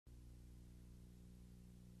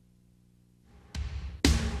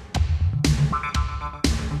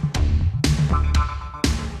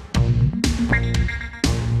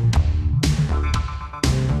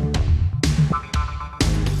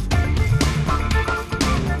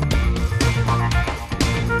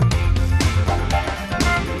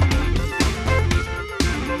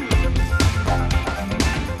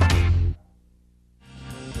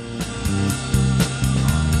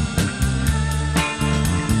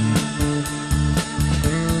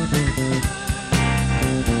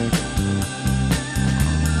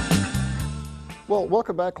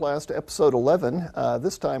welcome back, class, to episode 11.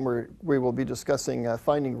 This time we will be discussing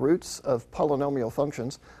finding roots of polynomial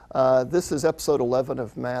functions. This is episode 11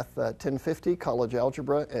 of Math 1050, College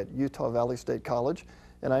Algebra at Utah Valley State College.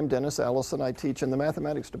 And I'm Dennis Allison. I teach in the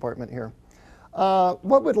mathematics department here.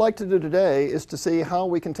 What we'd like to do today is to see how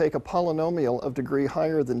we can take a polynomial of degree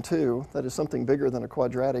higher than 2, that is something bigger than a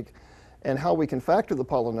quadratic, and how we can factor the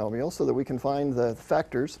polynomial so that we can find the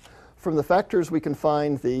factors. From the factors we can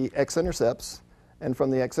find the x-intercepts, and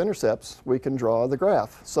from the x-intercepts we can draw the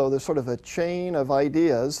graph. So there's sort of a chain of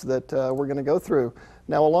ideas that we're going to go through.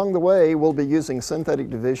 Now along the way we'll be using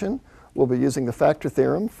synthetic division, we'll be using the factor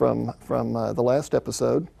theorem from the last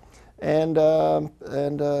episode, and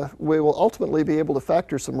we will ultimately be able to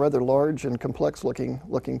factor some rather large and complex looking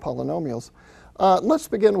polynomials. Let's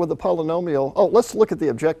begin with the polynomial. Oh, let's look at the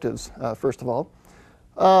objectives first of all.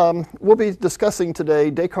 We'll be discussing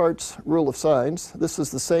today Descartes' rule of signs. This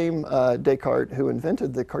is the same Descartes who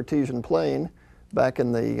invented the Cartesian plane back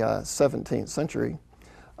in the 17th century.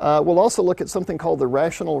 We'll also look at something called the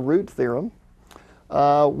rational root theorem.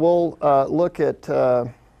 We'll look at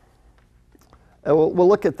the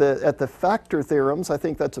factor theorems. I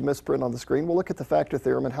think that's a misprint on the screen. We'll look at the factor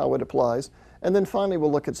theorem and how it applies. And then finally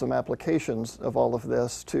we'll look at some applications of all of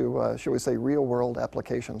this to, shall we say, real-world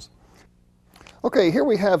applications. Okay, here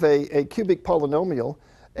we have a cubic polynomial,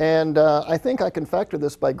 and I think I can factor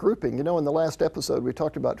this by grouping. You know, in the last episode we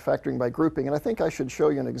talked about factoring by grouping, and I think I should show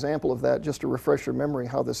you an example of that just to refresh your memory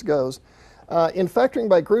how this goes. In factoring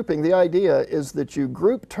by grouping, the idea is that you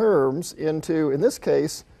group terms into, in this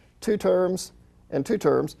case, 2 terms and 2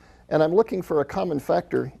 terms, and I'm looking for a common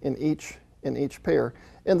factor in each pair.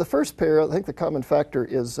 In the first pair, I think the common factor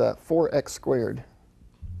is 4x squared.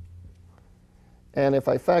 And if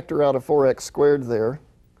I factor out a 4x squared there,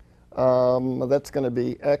 that's going to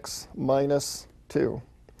be x minus 2.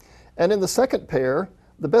 And in the second pair,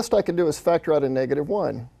 the best I can do is factor out a negative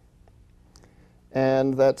 1.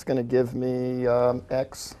 And that's going to give me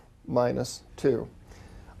x minus 2.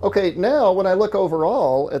 Okay, now when I look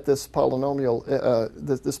overall at this polynomial,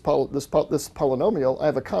 this polynomial, I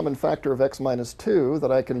have a common factor of x minus 2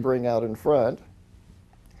 that I can bring out in front.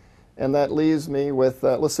 And that leaves me with,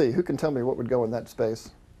 let's see, who can tell me what would go in that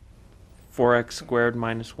space? 4x squared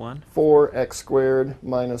minus 1. 4x squared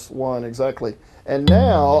minus 1, exactly. And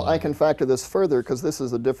now I can factor this further because this is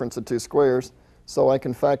the difference of 2 squares. So I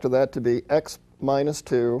can factor that to be x minus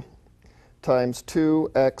 2 times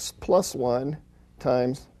 2x plus 1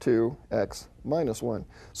 times 2x minus 1.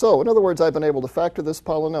 So in other words, I've been able to factor this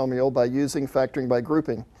polynomial by using factoring by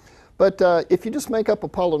grouping. But if you just make up a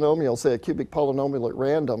polynomial, say a cubic polynomial at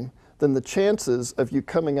random, then the chances of you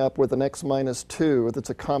coming up with an x minus 2 that's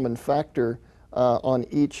a common factor in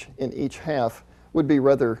each half would be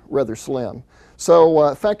rather slim. So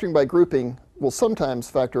factoring by grouping will sometimes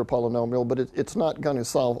factor a polynomial, but it's not going to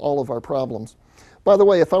solve all of our problems. By the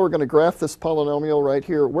way, if I were going to graph this polynomial right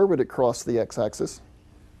here, where would it cross the x-axis?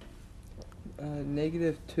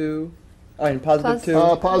 Negative 2. And positive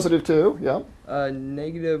 2. Positive 2, yeah.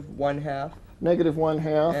 Negative 1/2. Negative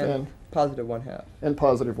 1/2 and positive 1/2. And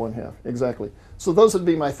positive 1/2, exactly. So those would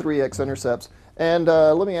be my 3 x-intercepts. And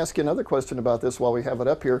let me ask you another question about this while we have it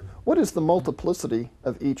up here. What is the multiplicity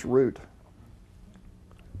of each root?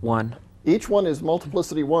 1. Each one is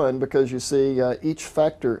multiplicity 1 because you see each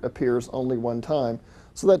factor appears only one time.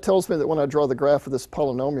 So that tells me that when I draw the graph of this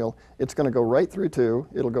polynomial, it's going to go right through 2,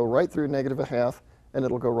 it'll go right through negative 1/2, and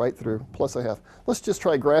it'll go right through plus 1/2. Let's just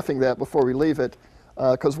try graphing that before we leave it,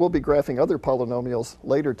 because we'll be graphing other polynomials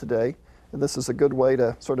later today, and this is a good way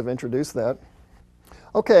to sort of introduce that.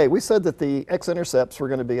 Okay, we said that the x-intercepts were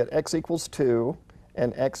going to be at x equals 2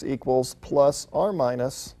 and x equals plus or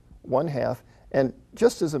minus 1/2, and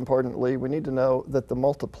just as importantly, we need to know that the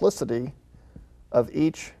multiplicity of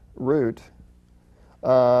each root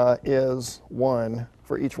is 1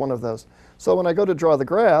 for each one of those. So when I go to draw the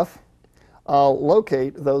graph, I'll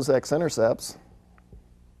locate those x-intercepts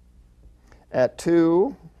at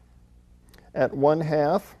 2, at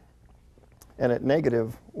 1/2, and at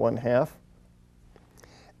negative 1/2.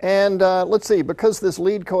 And let's see, because this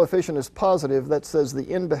lead coefficient is positive, that says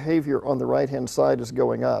the end behavior on the right-hand side is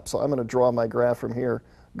going up. So I'm going to draw my graph from here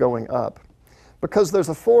going up. Because there's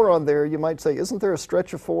a 4 on there, you might say, isn't there a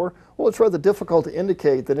stretch of 4? Well, it's rather difficult to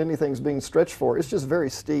indicate that anything's being stretched for. It's just very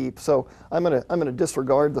steep. So I'm going to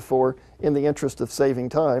disregard the 4 in the interest of saving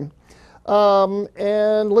time.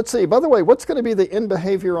 And let's see, by the way, what's going to be the end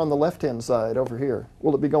behavior on the left-hand side over here?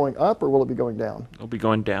 Will it be going up or will it be going down? It'll be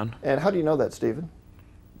going down. And how do you know that, Stephen?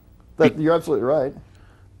 You're absolutely right.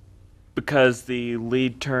 Because the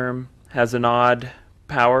lead term has an odd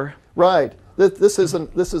power. Right. This is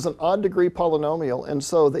an odd degree polynomial, and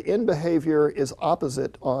so the end behavior is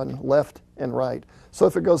opposite on left and right. So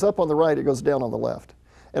if it goes up on the right, it goes down on the left.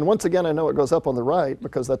 And once again, I know it goes up on the right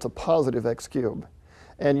because that's a positive x cubed.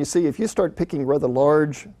 And you see, if you start picking rather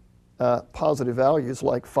large positive values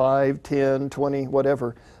like 5, 10, 20,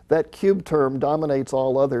 whatever, that cube term dominates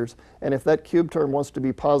all others. And if that cube term wants to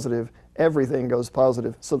be positive, everything goes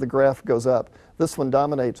positive, so the graph goes up. This one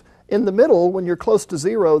dominates. In the middle, when you're close to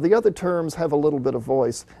 0, the other terms have a little bit of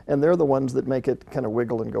voice, and they're the ones that make it kind of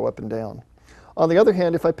wiggle and go up and down. On the other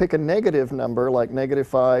hand, if I pick a negative number like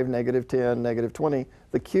 -5, -10, -20,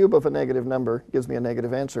 the cube of a negative number gives me a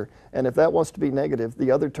negative answer. And if that wants to be negative,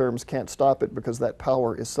 the other terms can't stop it because that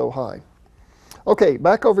power is so high. Okay,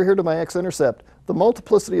 back over here to my x-intercept. The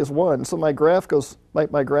multiplicity is 1, so my graph goes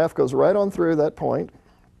right on through that point.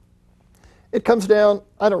 It comes down,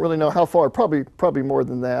 I don't really know how far, probably more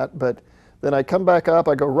than that, but then I come back up,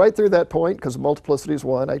 I go right through that point because multiplicity is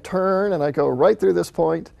 1. I turn and I go right through this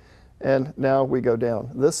point, and now we go down.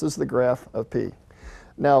 This is the graph of P.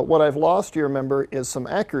 Now, what I've lost, you remember, is some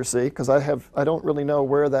accuracy because I don't really know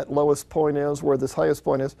where that lowest point is, where this highest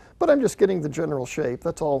point is, but I'm just getting the general shape.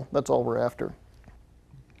 That's all we're after.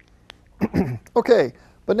 Okay,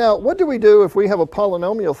 but now what do we do if we have a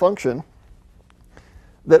polynomial function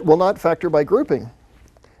that will not factor by grouping?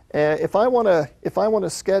 If I want to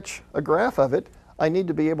sketch a graph of it, I need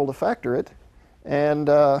to be able to factor it. And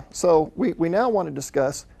so we now want to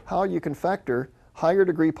discuss how you can factor higher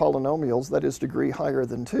degree polynomials, that is degree higher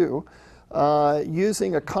than 2,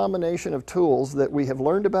 using a combination of tools that we have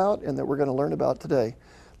learned about and that we're going to learn about today.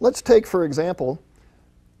 Let's take, for example,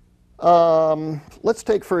 this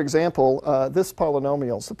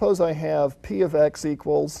polynomial. Suppose I have p of x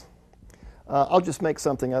equals, I'll just make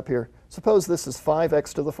something up here. Suppose this is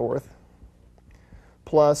 5x to the 4th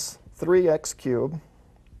plus 3x cubed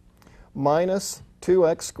minus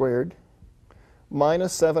 2x squared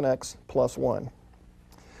minus 7x plus 1.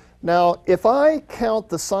 Now, if I count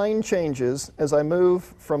the sign changes as I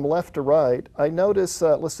move from left to right, I notice,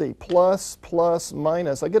 let's see, plus, plus,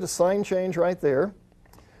 minus. I get a sign change right there.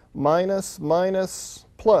 Minus, minus,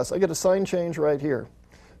 plus. I get a sign change right here.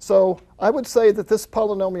 So I would say that this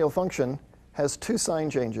polynomial function has 2 sign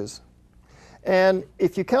changes. And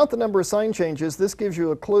if you count the number of sign changes, this gives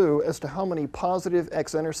you a clue as to how many positive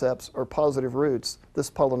x-intercepts or positive roots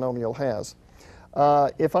this polynomial has.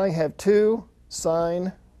 If I have 2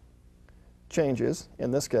 sign changes,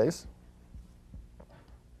 in this case,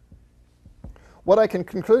 what I can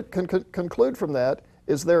conclude from that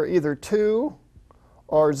is there are either 2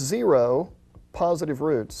 or 0 positive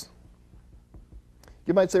roots.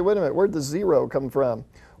 You might say, wait a minute, where'd the 0 come from?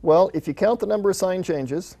 Well, if you count the number of sign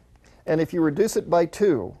changes, and if you reduce it by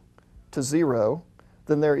 2 to 0,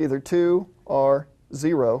 then there are either 2 or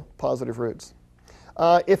 0 positive roots.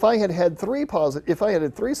 If I had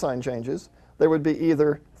 3 sign changes, there would be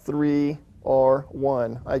either 3 or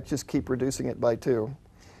 1. I just keep reducing it by 2.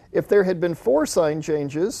 If there had been 4 sign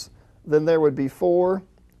changes, then there would be 4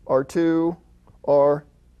 or 2 or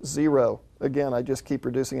 0. Again, I just keep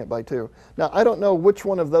reducing it by 2. Now, I don't know which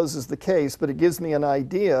one of those is the case, but it gives me an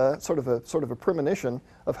idea, sort of a premonition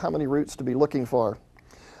of how many roots to be looking for.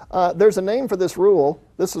 There's a name for this rule.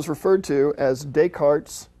 This is referred to as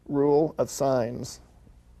Descartes' rule of signs.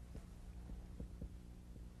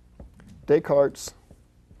 Descartes'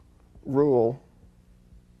 rule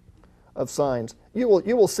of signs. You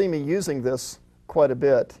will see me using this quite a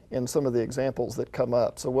bit in some of the examples that come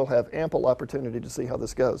up, so we'll have ample opportunity to see how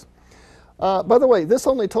this goes. By the way, this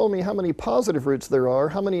only told me how many positive roots there are.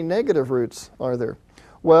 How many negative roots are there?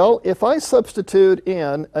 Well, if I substitute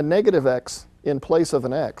in a negative x in place of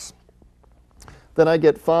an x, then I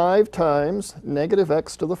get 5 times negative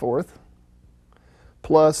x to the 4th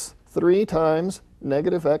plus 3 times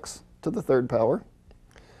negative x to the 3rd power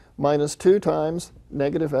minus 2 times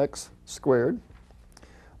negative x squared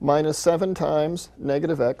minus 7 times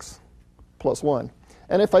negative x plus 1.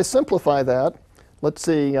 And if I simplify that, let's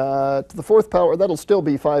see, to the 4th power, that'll still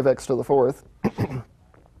be 5x to the 4th.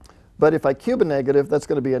 But if I cube a negative, that's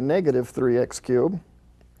going to be a negative 3x cubed.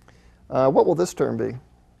 What will this term be?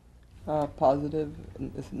 Positive,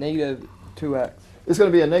 it's negative 2x. It's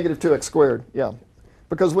going to be a negative 2x squared, yeah.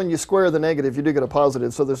 Because when you square the negative, you do get a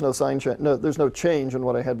positive, so there's no sign change. No, there's no change in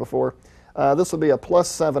what I had before. This will be a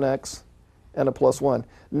plus 7x and a plus 1.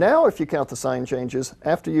 Now, if you count the sign changes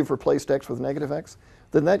after you've replaced x with negative x,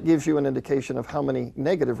 then that gives you an indication of how many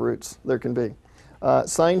negative roots there can be.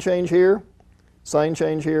 Sign change here,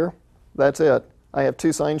 that's it. I have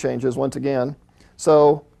 2 sign changes once again.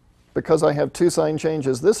 So because I have 2 sign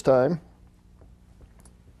changes this time,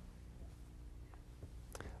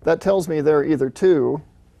 that tells me there are either 2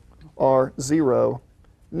 or 0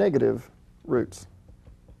 negative roots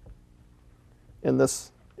in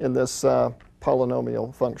this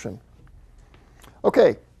polynomial function.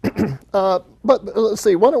 Okay, but let's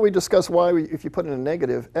see. Why don't we discuss why, if you put in a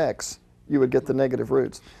negative x, you would get the negative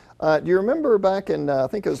roots. Do you remember back in, I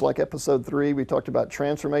think it was like episode 3, we talked about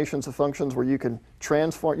transformations of functions where you can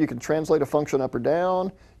translate a function up or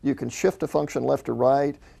down, you can shift a function left or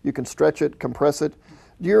right, you can stretch it, compress it.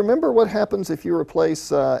 Do you remember what happens if you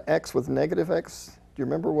replace x with negative x? Do you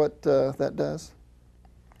remember what that does?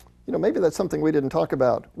 You know, maybe that's something we didn't talk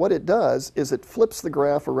about. What it does is it flips the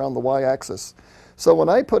graph around the y-axis. So when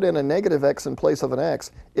I put in a negative x in place of an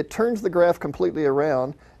x, it turns the graph completely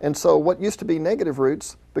around, and so what used to be negative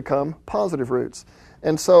roots become positive roots.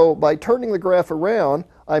 And so by turning the graph around,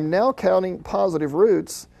 I'm now counting positive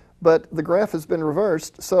roots, but the graph has been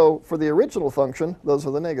reversed, so for the original function, those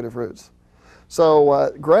are the negative roots.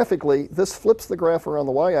 So graphically, this flips the graph around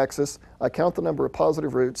the y-axis, I count the number of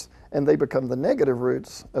positive roots, and they become the negative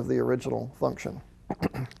roots of the original function.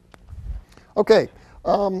 Okay,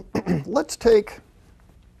 let's take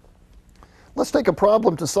a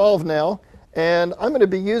problem to solve now, and I'm going to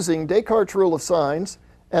be using Descartes' rule of signs,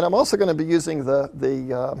 and I'm also going to be using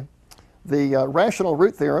the rational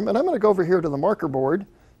root theorem, and I'm going to go over here to the marker board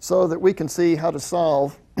so that we can see how to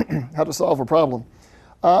solve a problem.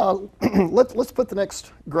 Let's put the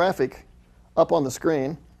next graphic up on the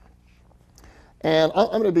screen, and I'm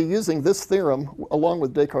going to be using this theorem along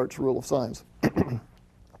with Descartes' rule of signs.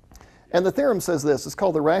 And the theorem says this. It's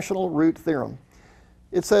called the rational root theorem.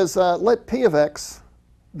 It says, let p of x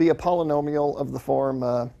be a polynomial of the form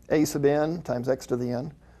a sub n times x to the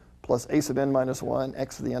n plus a sub n minus 1,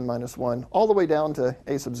 x to the n minus 1, all the way down to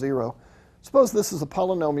a sub 0. Suppose this is a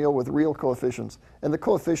polynomial with real coefficients, and the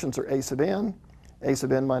coefficients are a sub n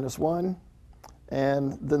minus 1,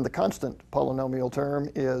 and then the constant polynomial term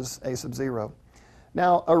is a sub 0.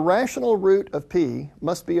 Now, a rational root of p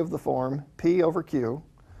must be of the form p over q,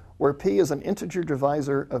 where p is an integer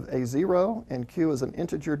divisor of a0 and q is an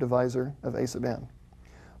integer divisor of a sub n.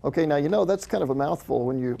 Okay, now you know that's kind of a mouthful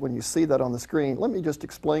when you see that on the screen. Let me just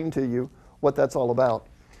explain to you what that's all about.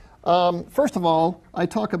 First of all, I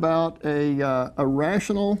talk about a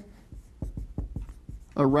rational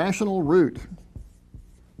root,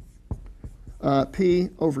 p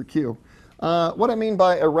over q. What I mean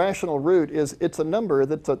by a rational root is it's a number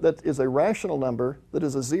that is a rational number that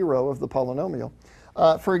is a 0 of the polynomial.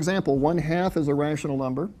 For example, 1/2 is a rational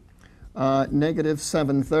number. Negative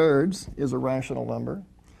 7/3 is a rational number.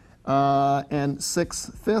 And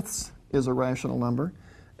 6/5 is a rational number.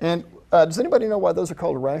 And does anybody know why those are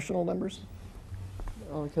called rational numbers?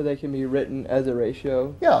 Because they can be written as a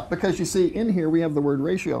ratio. Yeah, because you see in here we have the word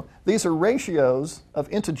ratio. These are ratios of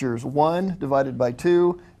integers. 1 divided by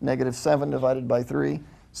 2, negative 7 divided by 3,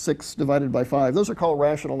 6 divided by 5. Those are called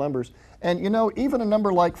rational numbers. And you know, even a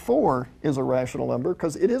number like 4 is a rational number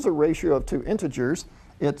because it is a ratio of 2 integers.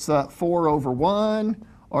 It's 4 over 1,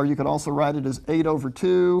 or you could also write it as 8 over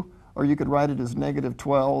 2, or you could write it as negative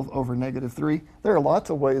 12 over negative 3. There are lots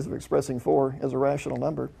of ways of expressing 4 as a rational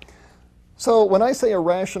number. So when I say a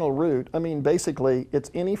rational root, I mean basically it's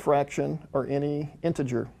any fraction or any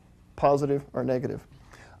integer, positive or negative.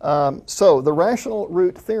 So the rational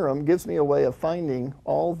root theorem gives me a way of finding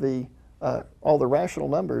all the rational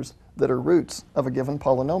numbers that are roots of a given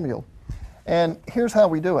polynomial. And here's how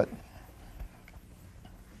we do it.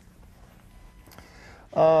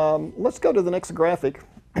 Let's go to the next graphic.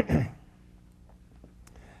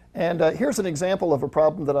 And here's an example of a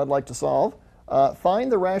problem that I'd like to solve.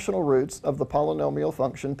 Find the rational roots of the polynomial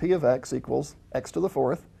function p of x equals x to the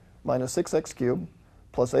 4th minus 6x cubed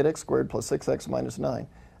plus 8x squared plus 6x minus 9.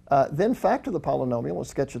 Then factor the polynomial and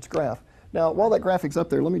sketch its graph. Now, while that graphic's up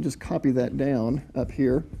there, let me just copy that down up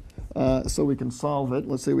here so we can solve it.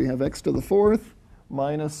 Let's say we have x to the 4th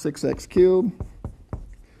minus 6x cubed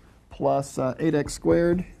plus 8x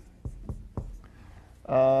squared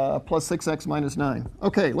plus 6x minus 9.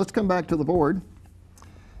 Okay, let's come back to the board.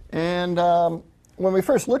 And when we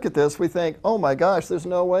first look at this, we think, oh my gosh, there's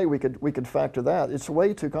no way we could factor that. It's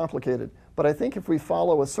way too complicated. But I think if we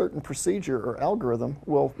follow a certain procedure or algorithm,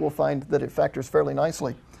 we'll find that it factors fairly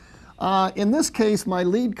nicely. In this case, my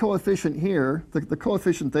lead coefficient here, the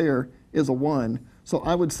coefficient there, is a 1. So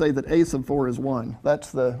I would say that a sub 4 is 1.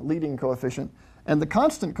 That's the leading coefficient. And the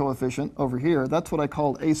constant coefficient over here, that's what I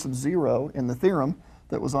called a sub 0 in the theorem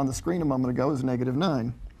that was on the screen a moment ago, is negative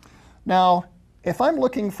 9. Now, if I'm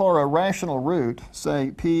looking for a rational root,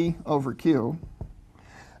 say p over q,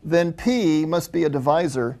 then p must be a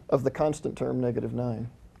divisor of the constant term negative 9.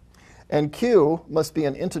 And q must be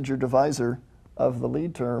an integer divisor of the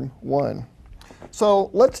lead term 1. So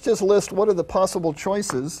let's just list what are the possible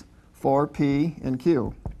choices for P and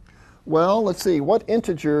Q. Well, let's see, what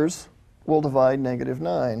integers will divide negative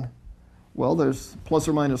 9? Well, there's plus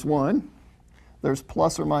or minus 1, there's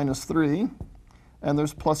plus or minus 3, and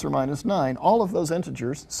there's plus or minus 9. All of those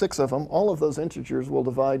integers, 6 of them, all of those integers will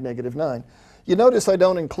divide negative 9. You notice I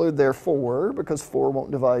don't include there 4 because 4 won't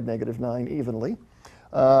divide negative 9 evenly.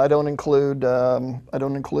 I don't include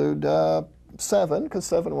 7 because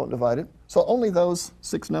 7 won't divide it. So only those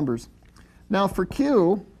 6 numbers. Now for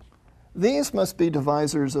Q, these must be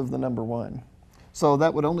divisors of the number 1. So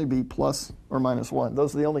that would only be plus or minus 1.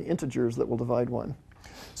 Those are the only integers that will divide 1.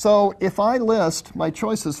 So if I list my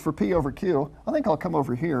choices for P over Q, I think I'll come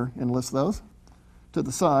over here and list those to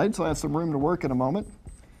the side so I have some room to work in a moment.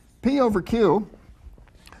 P over Q,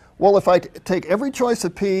 well, if I take every choice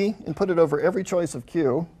of P and put it over every choice of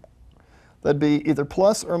Q, that'd be either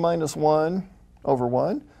plus or minus 1 over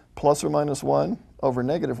 1, plus or minus 1 over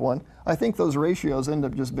negative 1. I think those ratios end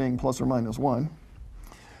up just being plus or minus 1.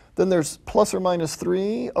 Then there's plus or minus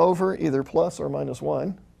 3 over either plus or minus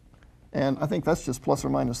 1. And I think that's just plus or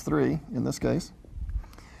minus 3 in this case.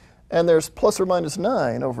 And there's plus or minus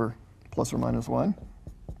 9 over plus or minus 1.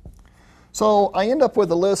 So I end up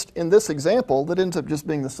with a list in this example that ends up just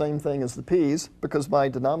being the same thing as the P's because my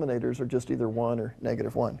denominators are just either 1 or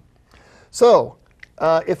negative 1. So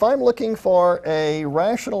if I'm looking for a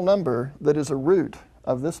rational number that is a root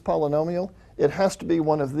of this polynomial, it has to be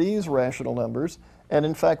one of these rational numbers. And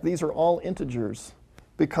in fact, these are all integers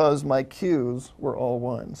because my Q's were all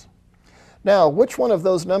 1s. Now, which one of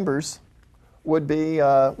those numbers would be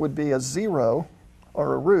a 0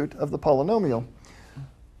 or a root of the polynomial?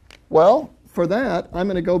 Well, for that, I'm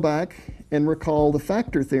going to go back and recall the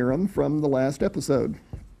factor theorem from the last episode.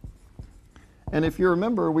 And if you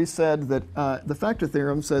remember, we said that the factor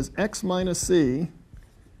theorem says x minus c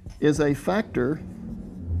is a factor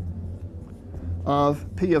of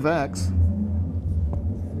P of x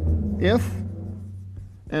if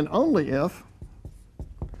and only if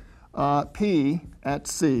P at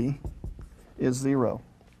c is 0.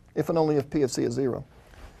 If and only if P of c is 0.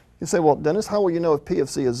 You say, well, Dennis, how will you know if P of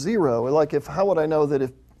c is 0? Like, how would I know that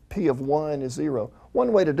if P of 1 is 0?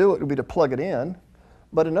 One way to do it would be to plug it in.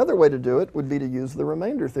 But another way to do it would be to use the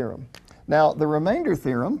remainder theorem. Now, the remainder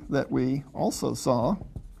theorem that we also saw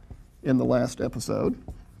in the last episode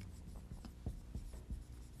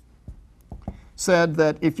said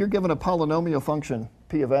that if you're given a polynomial function,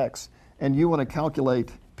 P of x, and you want to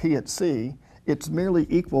calculate P at c, it's merely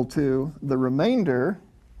equal to the remainder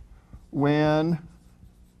when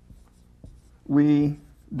we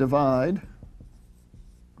divide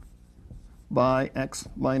by x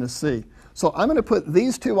minus c. So I'm going to put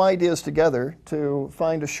these two ideas together to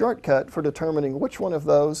find a shortcut for determining which one of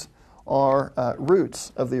those are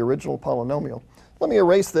roots of the original polynomial. Let me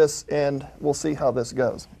erase this and we'll see how this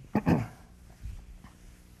goes.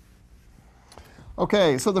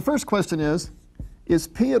 Okay, so the first question is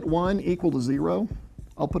P at 1 equal to 0?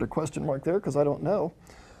 I'll put a question mark there because I don't know.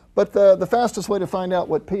 But the fastest way to find out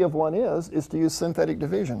what P of 1 is to use synthetic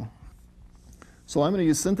division. So I'm going to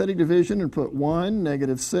use synthetic division and put 1,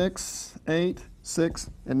 negative 6, 8, 6,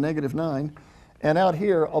 and negative 9. And out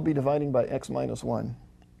here, I'll be dividing by x minus 1.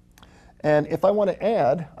 And if I want to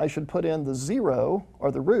add, I should put in the 0,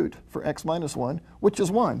 or the root, for x minus 1, which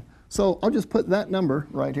is 1. So I'll just put that number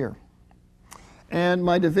right here. And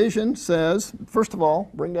my division says, first of all,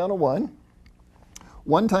 bring down a 1.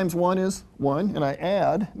 1 times 1 is 1, and I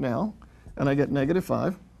add now, and I get negative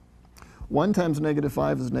 5. 1 times negative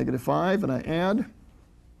 5 is negative 5, and I add.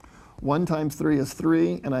 1 times 3 is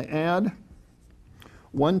 3, and I add.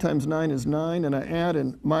 1 times 9 is 9, and I add.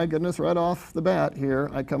 And my goodness, right off the bat here,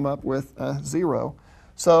 I come up with a 0.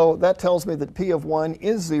 So that tells me that P of 1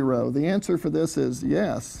 is 0. The answer for this is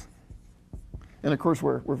yes. And of course,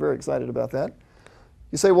 we're very excited about that.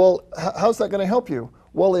 You say, well, how's that going to help you?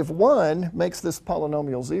 Well, if 1 makes this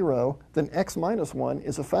polynomial 0, then x minus 1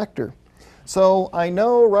 is a factor. So I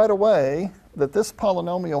know right away that this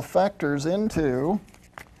polynomial factors into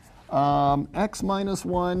x minus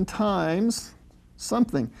 1 times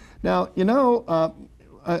something. Now, you know,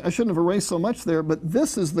 I shouldn't have erased so much there, but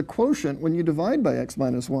this is the quotient when you divide by x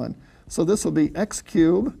minus 1. So this will be x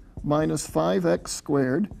cubed minus 5x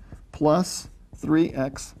squared plus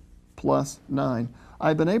 3x plus 9.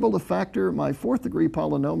 I've been able to factor my 4th degree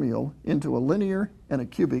polynomial into a linear and a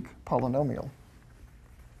cubic polynomial.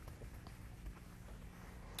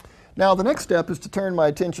 Now the next step is to turn my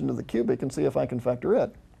attention to the cubic and see if I can factor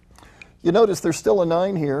it. You notice there's still a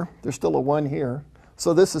 9 here, there's still a 1 here,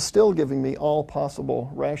 so this is still giving me all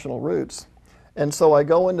possible rational roots. And so I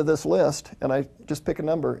go into this list, and I just pick a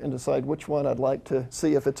number and decide which one I'd like to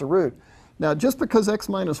see if it's a root. Now, just because x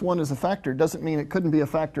minus 1 is a factor doesn't mean it couldn't be a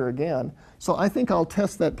factor again. So I think I'll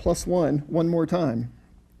test that plus 1 one more time.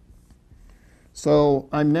 So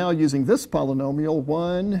I'm now using this polynomial,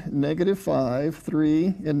 1, negative 5,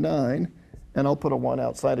 3, and 9. And I'll put a 1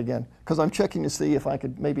 outside again, because I'm checking to see if I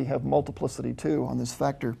could maybe have multiplicity 2 on this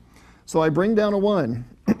factor. So I bring down a 1.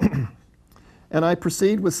 And I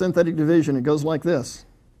proceed with synthetic division. It goes like this.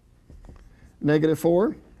 Negative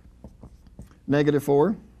 4, negative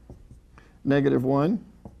 4, negative 1,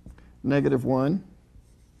 negative 1,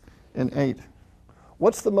 and 8.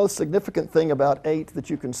 What's the most significant thing about 8 that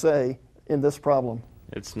you can say in this problem?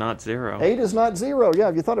 It's not 0. 8 is not 0. Yeah,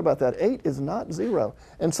 have you thought about that? 8 is not 0.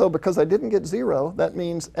 And so because I didn't get 0, that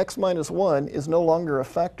means x minus 1 is no longer a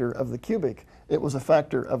factor of the cubic. It was a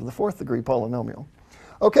factor of the 4th degree polynomial.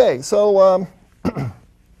 Okay, so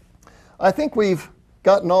I think we've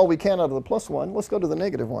gotten all we can out of the plus 1. Let's go to the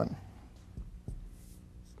negative 1.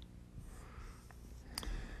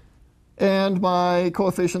 And my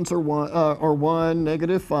coefficients are 1,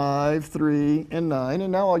 negative 5, 3, and 9.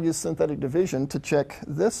 And now I'll use synthetic division to check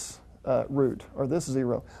this root, or this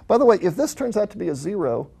 0. By the way, if this turns out to be a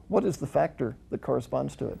 0, what is the factor that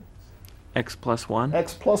corresponds to it? X plus 1.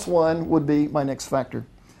 X plus 1 would be my next factor.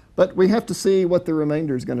 But we have to see what the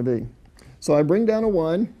remainder is going to be. So I bring down a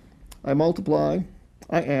 1, I multiply,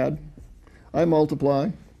 I add, I multiply,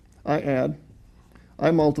 I add, I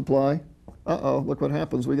multiply. Uh-oh, look what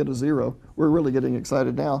happens. We get a 0. We're really getting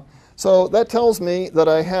excited now. So that tells me that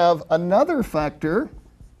I have another factor,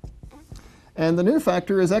 and the new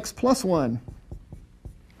factor is x plus 1.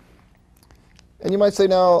 And you might say,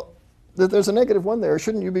 now, there's a negative 1 there.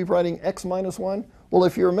 Shouldn't you be writing x minus 1? Well,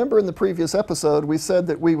 if you remember in the previous episode, we said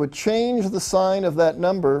that we would change the sign of that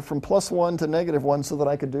number from plus 1 to negative 1 so that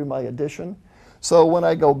I could do my addition. So when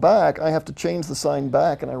I go back, I have to change the sign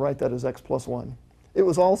back, and I write that as x plus 1. It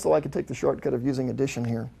was also, I could take the shortcut of using addition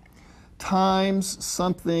here, times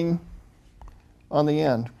something on the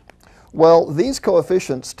end. Well, these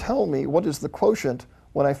coefficients tell me what is the quotient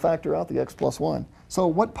when I factor out the x plus 1. So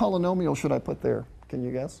what polynomial should I put there? Can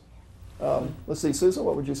you guess? Let's see, Susan,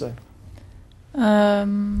 what would you say?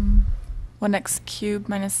 1x cubed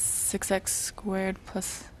minus 6x squared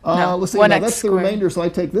plus, no, let's see, 1x now that's squared. the remainder, so I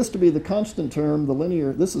take this to be the constant term, the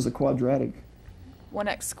linear. This is a quadratic.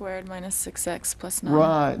 1x squared minus 6x plus 9.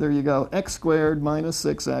 Right, there you go. X squared minus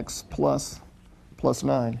 6x plus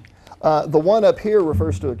 9. The 1 up here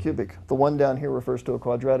refers to a cubic. The 1 down here refers to a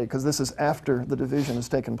quadratic, because this is after the division has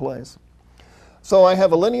taken place. So I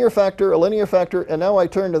have a linear factor, and now I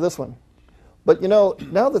turn to this one. But you know,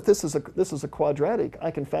 now that this is a quadratic,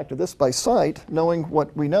 I can factor this by sight, knowing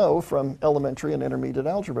what we know from elementary and intermediate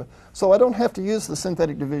algebra. So I don't have to use the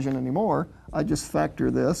synthetic division anymore. I just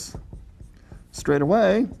factor this straight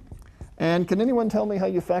away. And can anyone tell me how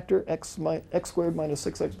you factor x squared minus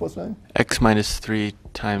 6x plus 9? X minus 3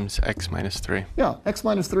 times x minus 3. Yeah, x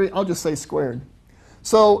minus 3, I'll just say squared.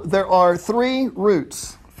 So there are 3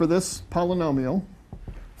 roots for this polynomial,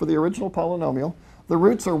 for the original polynomial. The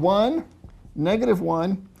roots are 1, negative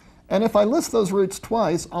 1, and if I list those roots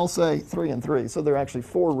twice, I'll say 3 and 3. So there are actually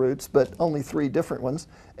 4 roots, but only 3 different ones.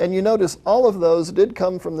 And you notice all of those did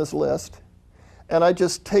come from this list. And I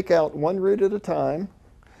just take out 1 root at a time.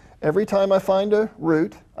 Every time I find a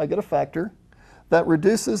root, I get a factor. That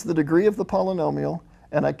reduces the degree of the polynomial,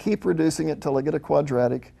 and I keep reducing it till I get a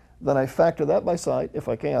quadratic. Then I factor that by sight, if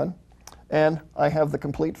I can, and I have the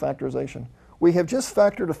complete factorization. We have just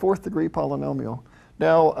factored a 4th degree polynomial.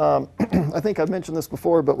 Now, I think I've mentioned this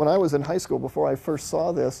before, but when I was in high school, before I first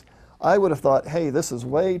saw this, I would have thought, hey, this is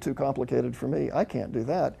way too complicated for me. I can't do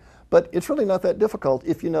that. But it's really not that difficult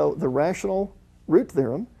if you know the rational root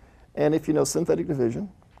theorem, and if you know synthetic division,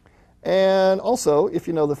 and also if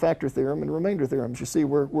you know the factor theorem and remainder theorems. You see,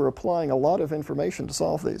 we're applying a lot of information to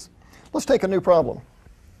solve these. Let's take a new problem.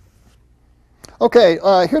 Okay,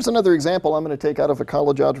 here's another example I'm going to take out of a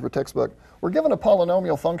college algebra textbook. We're given a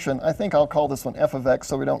polynomial function. I think I'll call this one f of x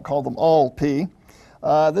so we don't call them all p.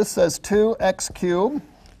 This says 2x cubed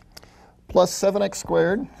plus 7x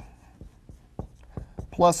squared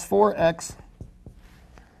plus 4x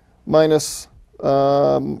minus,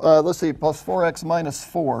 let's see, plus 4x minus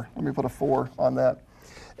 4. Let me put a 4 on that.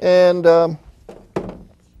 And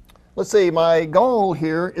let's see, my goal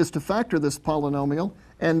here is to factor this polynomial,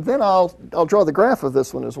 and then I'll draw the graph of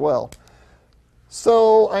this one as well.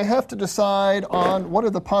 So I have to decide on what are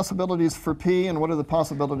the possibilities for p and what are the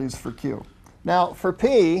possibilities for q. Now, for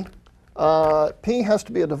p, p has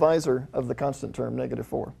to be a divisor of the constant term, negative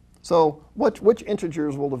 4. So which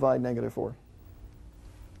integers will divide negative 4?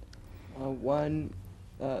 1,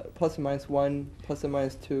 plus or minus 1, plus or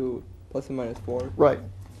minus 2, plus or minus 4. Right.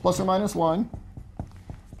 Plus or minus 1,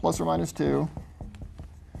 plus or minus 2,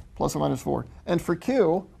 plus or minus 4. And for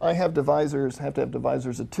q, I have to have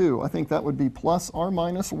divisors of 2. I think that would be plus r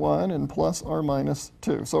minus 1 and plus r minus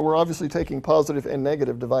 2. So we're obviously taking positive and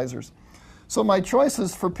negative divisors. So my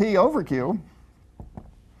choices for p over q,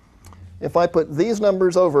 if I put these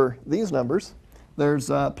numbers over these numbers,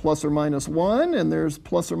 there's plus or minus 1, and there's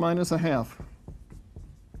plus or minus a half.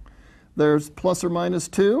 There's plus or minus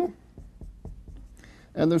 2,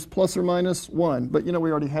 and there's plus or minus 1. But you know,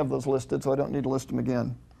 we already have those listed, so I don't need to list them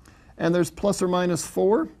again. And there's plus or minus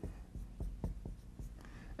 4,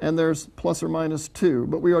 and there's plus or minus 2.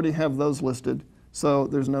 But we already have those listed, so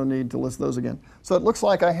there's no need to list those again. So it looks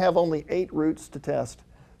like I have only 8 roots to test.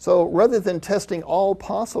 So rather than testing all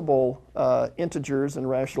possible integers and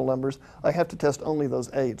rational numbers, I have to test only those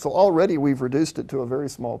 8. So already we've reduced it to a very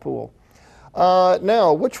small pool.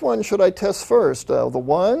 Now, which one should I test first? The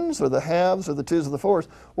 1s or the halves or the 2s or the 4s?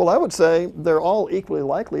 Well, I would say they're all equally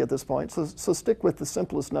likely at this point, so stick with the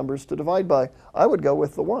simplest numbers to divide by. I would go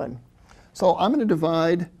with the 1. So I'm going to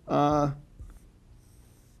divide,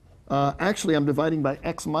 actually I'm dividing by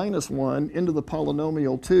x minus 1 into the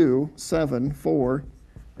polynomial 2, 7, 4,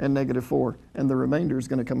 and negative 4, and the remainder is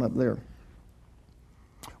going to come up there.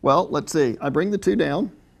 Well, let's see. I bring the 2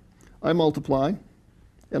 down, I multiply,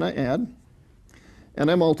 and I add, and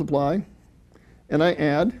I multiply, and I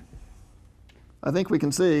add. I think we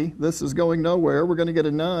can see this is going nowhere. We're going to get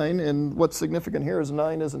a 9, and what's significant here is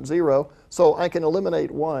 9 isn't 0, so I can eliminate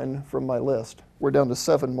 1 from my list. We're down to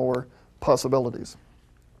 7 more possibilities.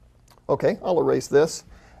 Okay, I'll erase this,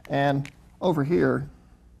 and over here,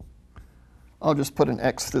 I'll just put an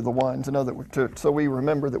X through the 1 to know that so we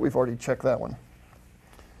remember that we've already checked that one.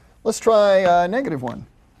 Let's try negative 1.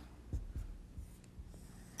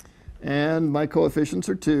 And my coefficients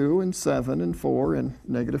are 2 and 7 and 4 and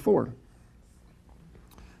negative 4.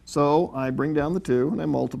 So I bring down the 2 and I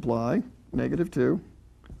multiply, negative 2.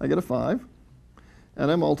 I get a 5.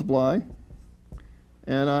 And I multiply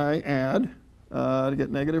and I add to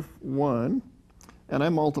get negative 1. And I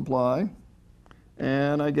multiply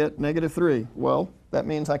and I get negative 3. Well, that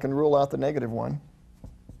means I can rule out the negative 1.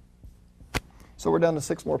 So we're down to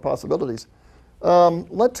 6 more possibilities.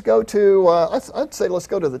 Let's go to, I'd say let's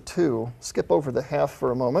go to the 2. Skip over the half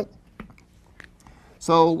for a moment.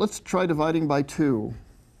 So let's try dividing by 2.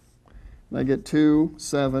 And I get 2,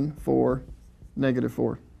 7, 4, negative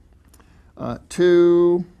 4.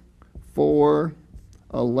 2, 4,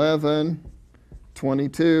 11,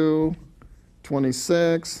 22,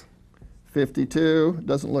 26, 52.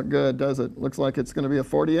 Doesn't look good, does it? Looks like it's going to be a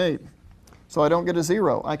 48. So I don't get a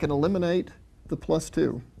 0. I can eliminate the plus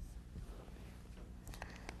 2.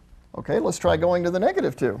 Okay, let's try going to the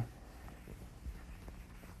negative 2.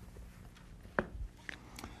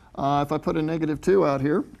 If I put a negative 2 out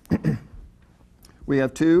here, we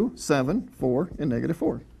have 2, 7, 4, and negative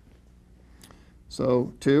 4.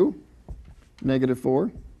 So 2, negative 4,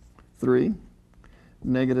 3,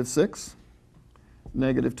 negative 6,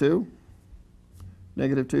 negative 2.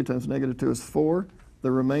 Negative 2 times negative 2 is 4.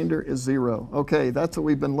 The remainder is 0. Okay, that's what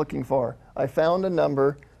we've been looking for. I found a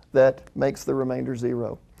number that makes the remainder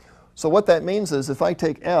 0. So what that means is if I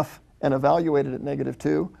take f and evaluate it at negative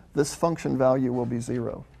 2, this function value will be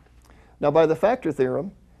 0. Now by the factor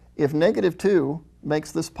theorem, if negative 2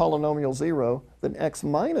 makes this polynomial 0, then x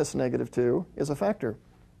minus negative 2 is a factor.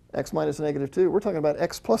 X minus negative 2, we're talking about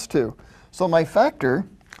x plus 2. So my factor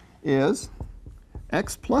is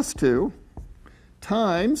x plus 2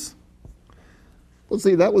 times, let's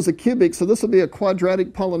see, that was a cubic, so this will be a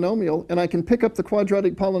quadratic polynomial, and I can pick up the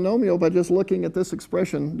quadratic polynomial by just looking at this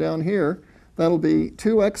expression down here. That'll be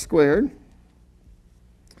 2x squared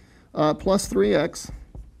plus 3x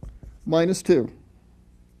minus 2.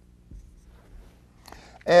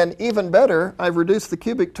 And even better, I've reduced the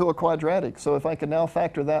cubic to a quadratic, so if I can now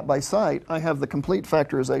factor that by sight, I have the complete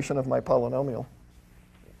factorization of my polynomial.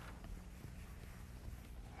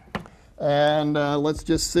 And let's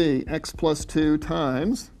just see, x plus 2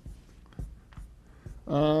 times,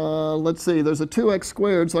 let's see, there's a 2x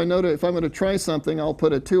squared, so I know that if I'm going to try something, I'll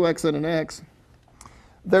put a 2x and an x.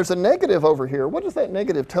 There's a negative over here. What does that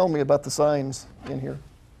negative tell me about the signs in here?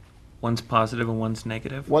 One's positive and one's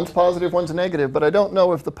negative. One's positive, one's negative, but I don't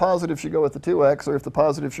know if the positive should go with the 2x or if the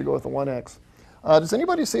positive should go with the 1x. Does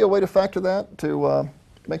anybody see a way to factor that to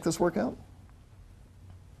make this work out?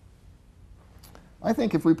 I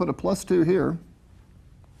think if we put a plus 2 here,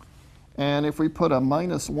 and if we put a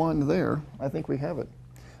minus 1 there, I think we have it.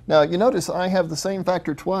 Now, you notice I have the same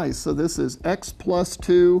factor twice, so this is x plus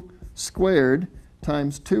 2 squared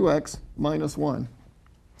times 2x minus 1.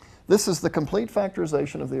 This is the complete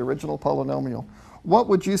factorization of the original polynomial. What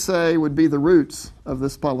would you say would be the roots of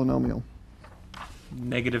this polynomial?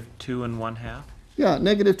 Negative 2 and 1/2. Yeah,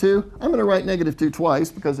 negative 2. I'm going to write negative 2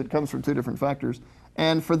 twice because it comes from two different factors.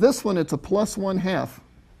 And for this one, it's a plus 1/2.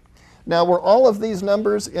 Now, were all of these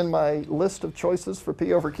numbers in my list of choices for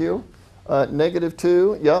P over Q? Negative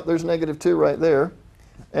 2, yeah, there's negative 2 right there.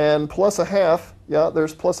 And plus 1/2, yeah,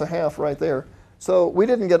 there's plus 1/2 right there. So we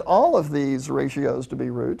didn't get all of these ratios to be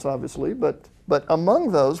roots, obviously, but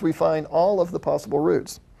among those, we find all of the possible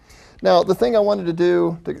roots. Now, the thing I wanted to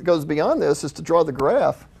do that goes beyond this is to draw the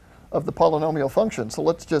graph of the polynomial function. So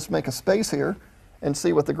let's just make a space here and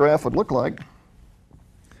see what the graph would look like.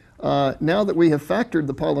 Now that we have factored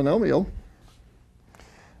the polynomial,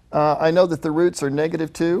 I know that the roots are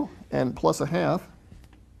negative 2 and plus 1/2.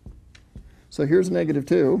 So here's negative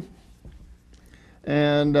 2.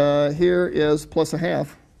 And here is plus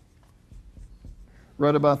 1/2,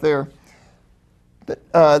 right about there.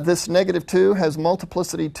 This negative 2 has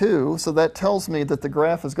multiplicity 2, so that tells me that the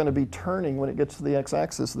graph is going to be turning when it gets to the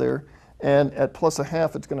x-axis there. And at plus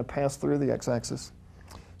 1/2, it's going to pass through the x-axis.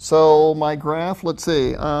 So my graph, let's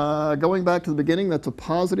see, going back to the beginning, that's a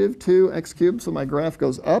positive 2x cubed, so my graph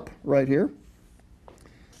goes up right here.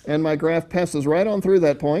 And my graph passes right on through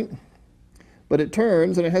that point. But it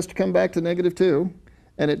turns, and it has to come back to negative 2.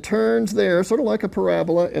 And it turns there, sort of like a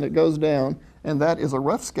parabola, and it goes down. And that is a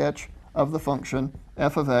rough sketch of the function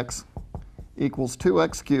f of x equals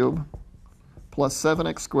 2x cubed plus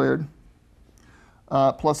 7x squared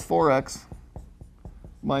plus 4x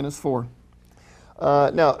minus 4.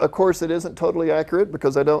 Now, of course, it isn't totally accurate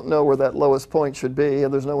because I don't know where that lowest point should be,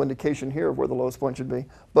 and there's no indication here of where the lowest point should be.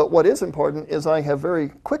 But what is important is I have very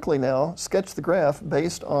quickly now sketched the graph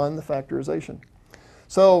based on the factorization.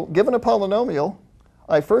 So given a polynomial,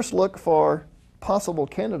 I first look for possible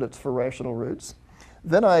candidates for rational roots.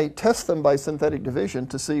 Then I test them by synthetic division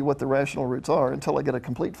to see what the rational roots are until I get a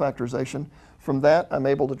complete factorization. From that, I'm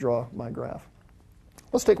able to draw my graph.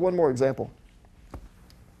 Let's take one more example.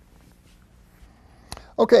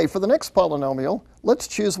 Okay, for the next polynomial, let's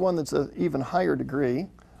choose one that's an even higher degree.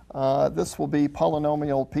 This will be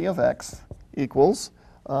polynomial p of x equals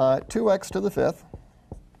 2x to the 5th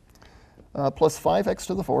plus 5x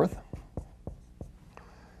to the 4th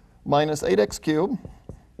minus 8x cubed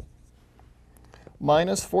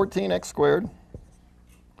minus 14x squared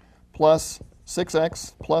plus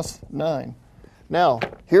 6x plus 9. Now,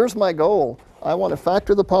 here's my goal. I want to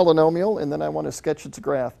factor the polynomial, and then I want to sketch its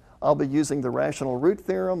graph. I'll be using the rational root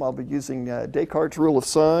theorem. I'll be using Descartes' rule of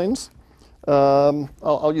signs.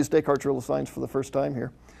 I'll use Descartes' rule of signs for the first time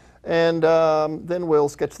here. And then we'll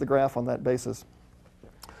sketch the graph on that basis.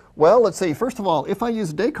 Well, let's see. First of all, if I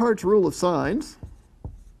use Descartes' rule of signs,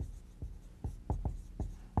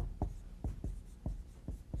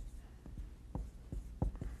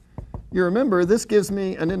 you remember this gives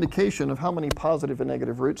me an indication of how many positive and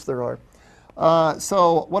negative roots there are.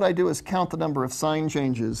 So what I do is count the number of sign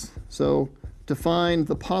changes. So to find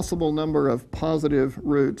the possible number of positive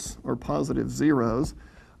roots or positive zeros,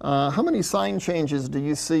 how many sign changes do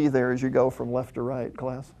you see there as you go from left to right,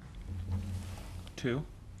 class? 2.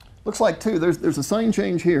 Looks like 2. There's a sign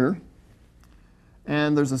change here,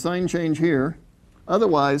 and there's a sign change here.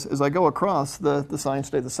 Otherwise, as I go across, the signs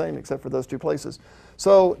stay the same except for those 2 places.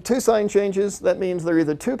 So 2 sign changes, that means there are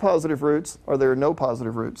either 2 positive roots or there are no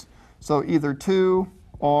positive roots. So either 2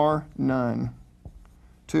 or none.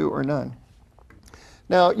 2 or none.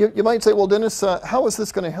 Now, you might say, well, Dennis, how is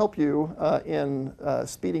this going to help you in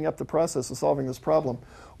speeding up the process of solving this problem?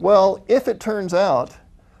 Well, if it turns out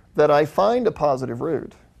that I find a positive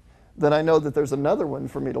root, then I know that there's another one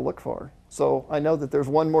for me to look for. So I know that there's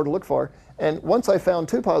one more to look for. And once I found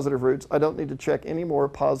 2 positive roots, I don't need to check any more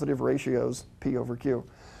positive ratios, P over Q.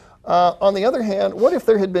 On the other hand, what if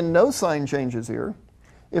there had been no sign changes here?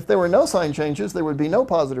 If there were no sign changes, there would be no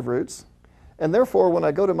positive roots. And therefore, when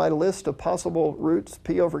I go to my list of possible roots,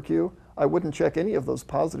 P over Q, I wouldn't check any of those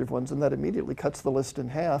positive ones, and that immediately cuts the list in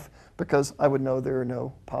half because I would know there are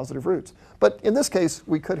no positive roots. But in this case,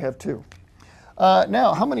 we could have 2.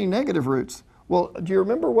 Now, how many negative roots? Well, do you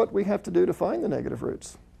remember what we have to do to find the negative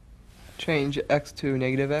roots? Change x to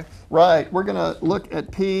negative x. Right. We're going to look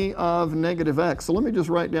at P of negative x. So let me just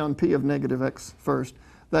write down P of negative x first.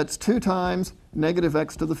 That's 2 times negative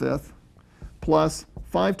x to the 5th plus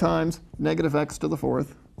 5 times negative x to the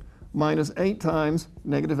 4th minus 8 times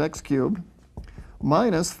negative x cubed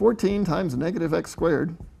minus 14 times negative x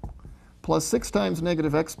squared plus 6 times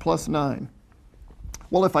negative x plus 9.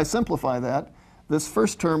 Well, if I simplify that, this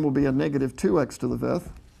first term will be a negative 2x to the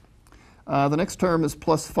 5th. The next term is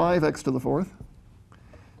plus 5x to the 4th.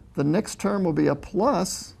 The next term will be a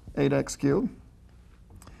plus 8x cubed.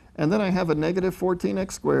 And then I have a negative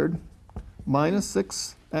 14x squared minus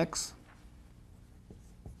 6x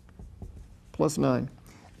plus 9.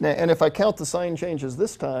 Now, and if I count the sign changes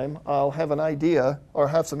this time, I'll have an idea or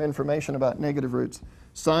have some information about negative roots.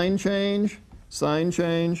 Sign change, sign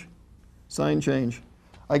change, sign change.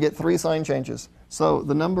 I get 3 sign changes. So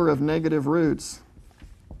the number of negative roots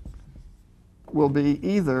will be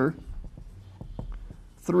either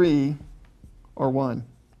 3 or 1.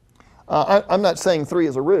 I'm not saying 3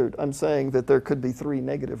 is a root. I'm saying that there could be 3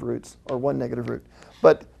 negative roots or 1 negative root.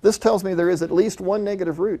 But this tells me there is at least 1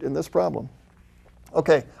 negative root in this problem.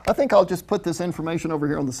 Okay, I think I'll just put this information over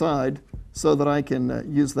here on the side so that I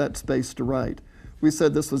can use that space to write. We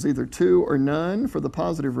said this was either 2 or none for the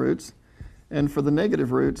positive roots, and for the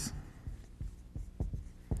negative roots,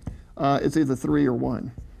 it's either 3 or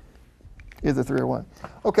 1. Either 3 or 1.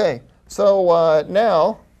 Okay, so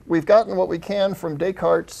now we've gotten what we can from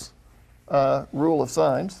Descartes' rule of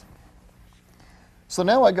signs. So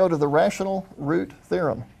now I go to the rational root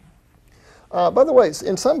theorem. By the way,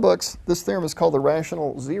 in some books, this theorem is called the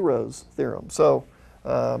rational zeros theorem. So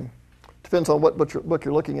depends on what book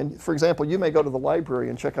you're looking in. For example, you may go to the library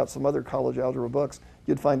and check out some other college algebra books.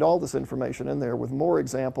 You'd find all this information in there with more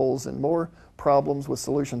examples and more problems with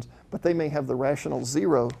solutions, but they may have the rational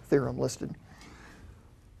zero theorem listed.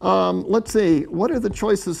 Let's see, what are the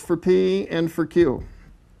choices for P and for Q?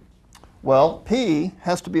 Well, P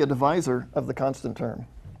has to be a divisor of the constant term.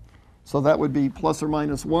 So that would be plus or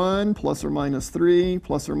minus 1, plus or minus 3,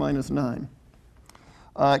 plus or minus 9.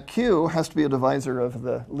 Q has to be a divisor of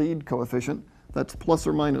the lead coefficient. That's plus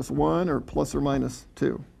or minus 1 or plus or minus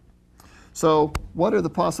 2. So what are the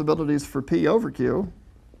possibilities for P over Q?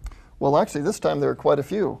 Well, actually, this time there are quite a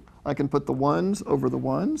few. I can put the 1s over the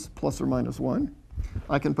 1s, plus or minus 1.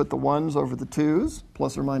 I can put the 1s over the 2s,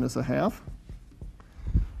 plus or minus a half.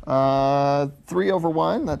 3 over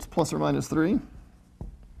 1, that's plus or minus 3.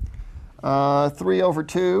 3 over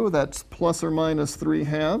 2, that's plus or minus 3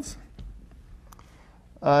 halves.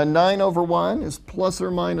 9 over 1 is plus or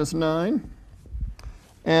minus 9.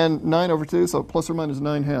 And 9 over 2, so plus or minus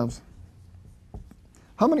 9 halves.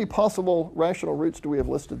 How many possible rational roots do we have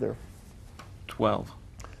listed there? 12.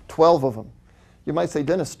 12 of them. You might say,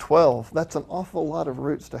 Dennis, 12. That's an awful lot of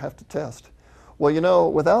roots to have to test. Well, you know,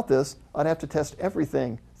 without this, I'd have to test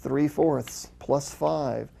everything. 3/4, plus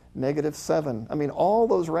 5, negative 7. I mean, all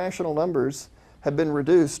those rational numbers have been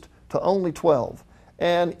reduced to only 12.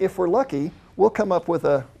 And if we're lucky, we'll come up with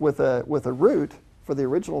a root for the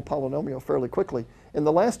original polynomial fairly quickly. In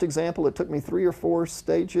the last example, it took me 3 or 4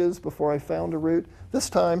 stages before I found a root. This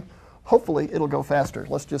time, hopefully, it'll go faster.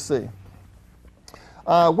 Let's just see.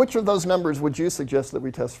 Which of those numbers would you suggest that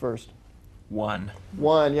we test first? 1.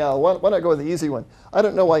 1, yeah. Why not go with the easy one? I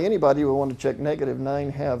don't know why anybody would want to check negative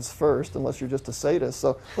 9 halves first, unless you're just a sadist.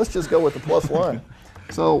 So let's just go with the plus 1.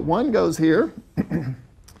 So 1 goes here.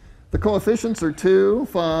 The coefficients are 2,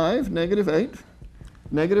 5, negative 8,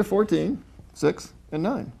 negative 14, 6, and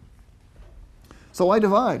 9. So I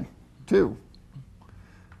divide. 2.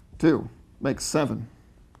 2 makes 7.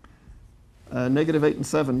 Negative 8 and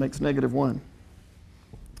 7 makes negative 1.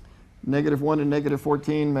 Negative 1 and negative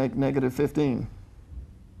 14 make negative 15.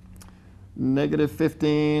 Negative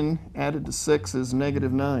 15 added to 6 is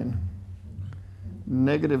negative 9.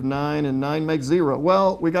 Negative 9 and 9 make 0.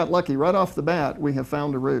 Well, we got lucky. Right off the bat, we have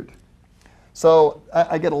found a root. So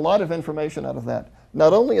I get a lot of information out of that.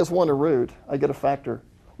 Not only is 1 a root, I get a factor.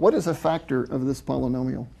 What is a factor of this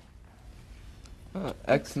polynomial?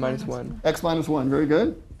 X minus 1. X minus 1, very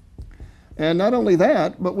good. And not only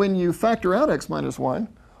that, but when you factor out x minus 1,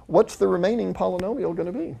 what's the remaining polynomial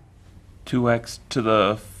going to be? 2x to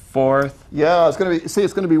the 4th. Yeah, it's going to be, see,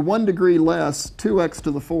 it's going to be 1 degree less, 2x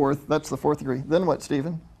to the 4th. That's the 4th degree. Then what,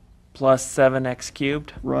 Stephen? Plus 7x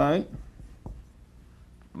cubed. Right.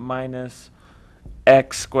 Minus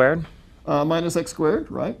x squared. Minus x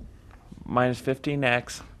squared, right. Minus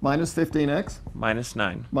 15x. Minus 15x. Minus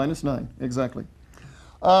 9. Minus 9, exactly.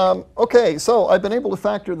 Okay, so I've been able to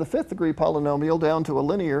factor the 5th degree polynomial down to a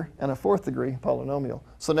linear and a 4th degree polynomial.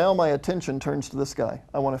 So now my attention turns to this guy.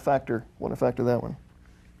 I want to factor that one.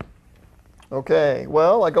 Okay,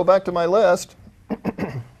 well, I go back to my list.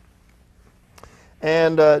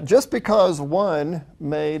 And just because 1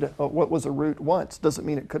 made what was a root once doesn't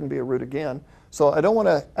mean it couldn't be a root again. So I don't want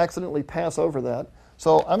to accidentally pass over that.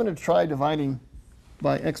 So I'm going to try dividing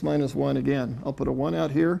by x minus 1 again. I'll put a 1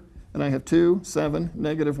 out here. And I have 2, 7,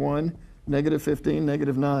 negative 1, negative 15,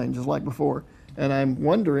 negative 9, just like before. And I'm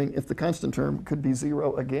wondering if the constant term could be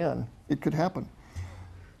 0 again. It could happen.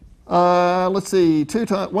 Let's see,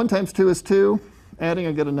 1 times 2 is 2. Adding,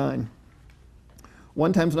 I get a 9.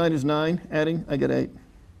 1 times 9 is 9. Adding, I get 8.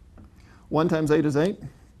 1 times 8 is 8.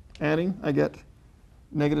 Adding, I get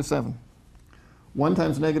negative 7. 1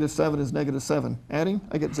 times negative 7 is negative 7. Adding,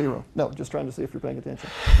 I get 0. No, just trying to see if you're paying attention.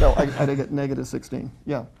 No, I get negative 16.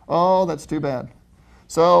 Yeah. Oh, that's too bad.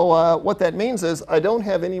 So what that means is I don't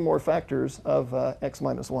have any more factors of x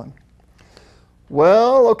minus 1.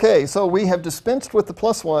 Well, okay, so we have dispensed with the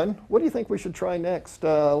plus 1. What do you think we should try next?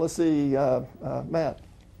 Let's see, Matt.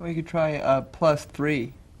 Well, you could try plus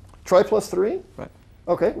 3. Try plus 3? Right.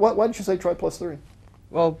 Okay, why did you say try plus 3?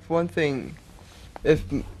 Well, for one thing, if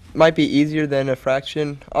might be easier than a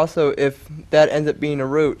fraction. Also, if that ends up being a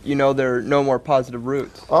root, you know there are no more positive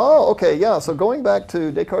roots. Oh, okay, yeah. So going back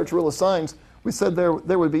to Descartes' rule of signs, we said there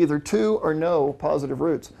would be either 2 or no positive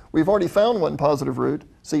roots. We've already found one positive root.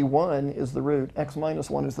 See, 1 is the root. X minus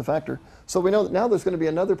 1 is the factor. So we know that now there's going to be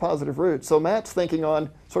another positive root. So Matt's thinking on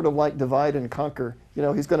sort of like divide and conquer. You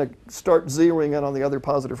know, he's going to start zeroing in on the other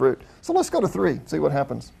positive root. So let's go to 3, see what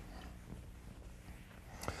happens.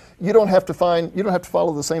 You don't have to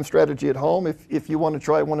follow the same strategy at home. If you want to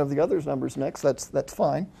try one of the other numbers next, that's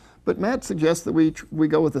fine. But Matt suggests that we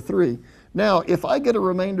go with the 3. Now, if I get a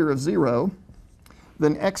remainder of 0,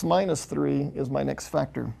 then x minus 3 is my next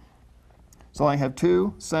factor. So I have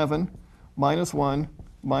 2, 7, minus 1,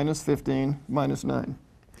 minus 15, minus 9.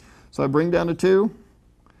 So I bring down a 2.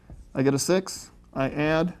 I get a 6. I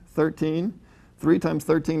add 13. 3 times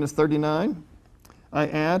 13 is 39. I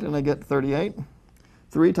add, and I get 38.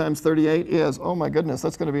 3 times 38 is, oh my goodness,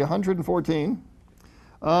 that's going to be 114.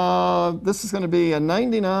 This is going to be a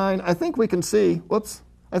 99. I think we can see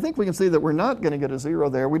that we're not going to get a 0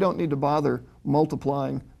 there. We don't need to bother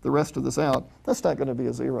multiplying the rest of this out. That's not going to be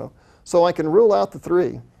a 0. So I can rule out the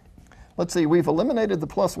 3. Let's see, we've eliminated the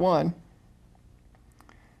plus 1,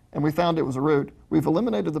 and we found it was a root. We've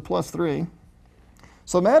eliminated the plus 3.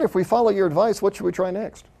 So Matt, if we follow your advice, what should we try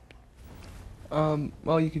next?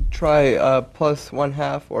 Well, you could try plus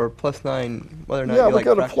 1/2 or plus 9, whether or not you we like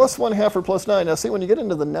go to fractions. plus 1/2 or plus 9. Now see, when you get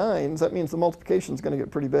into the 9s, that means the multiplication is going to get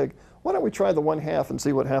pretty big. Why don't we try the 1/2 and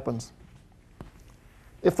see what happens?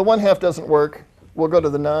 If the 1/2 doesn't work, we'll go to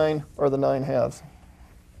the 9 or the 9/2.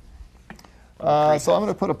 So I'm going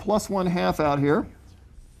to put a plus 1/2 out here.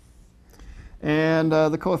 And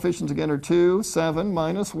the coefficients again are 2, 7,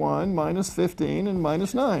 minus 1, minus 15, and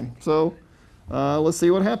minus 9. So let's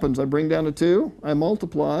see what happens. I bring down a 2. I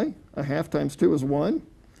multiply. A 1/2 times 2 is 1.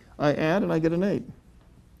 I add, and I get an 8.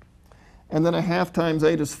 And then a 1/2 times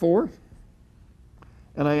 8 is 4.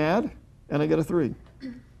 And I add, and I get a 3.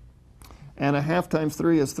 And a 1/2 times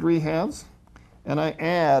 3 is 3/2. And I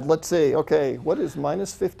add, let's see, okay, what is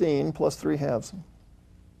minus 15 plus 3/2?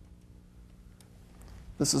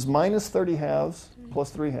 This is minus 30/2 plus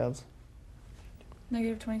 3/2.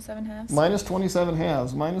 Negative 27/2. Minus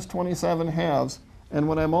 27/2, minus 27/2. And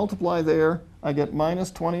when I multiply there, I get minus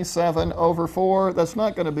 27 over 4. That's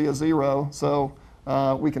not going to be a 0, so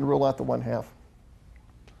we can rule out the 1/2.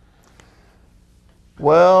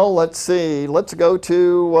 Well, let's see. Let's go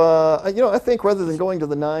to, I think rather than going to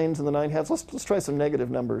the 9s and the 9/2, let's try some negative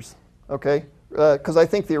numbers, okay? Because I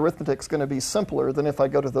think the arithmetic's going to be simpler than if I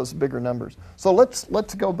go to those bigger numbers. So let's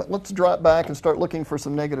drop back and start looking for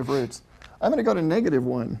some negative roots. I'm going to go to negative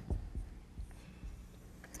 1.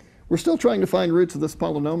 We're still trying to find roots of this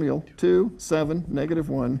polynomial. 2, 7, negative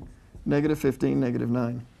 1, negative 15, negative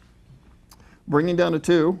 9. Bringing down a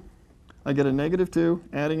 2, I get a negative 2,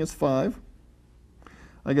 adding is 5.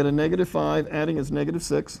 I get a negative 5, adding is negative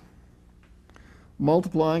 6.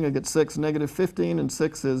 Multiplying, I get 6, negative 15, and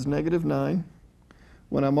 6 is negative 9.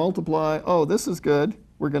 When I multiply, oh, this is good.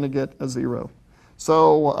 We're going to get a 0.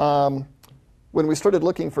 So when we started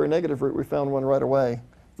looking for a negative root, we found one right away.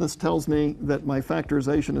 This tells me that my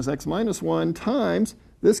factorization is x minus 1 times,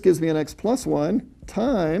 this gives me an x plus 1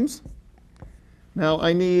 times, now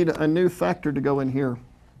I need a new factor to go in here.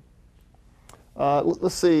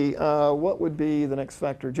 Let's see, what would be the next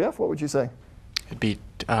factor? Jeff, what would you say? It'd be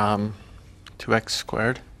 2x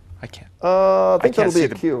squared. I can't. I think can't that'll be see a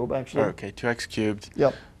the- cube, actually. Oh, okay, 2x cubed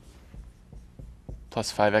Yep,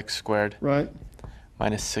 plus 5x squared right.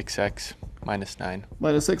 minus 6x minus 9.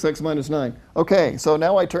 Minus 6x minus 9. Okay, so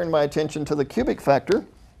now I turn my attention to the cubic factor.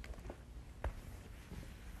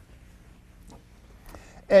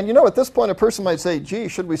 And you know, at this point, a person might say, gee,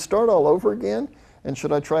 should we start all over again? And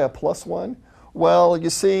should I try a plus 1? Well, you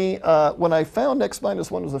see, when I found x minus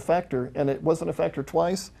 1 was a factor, and it wasn't a factor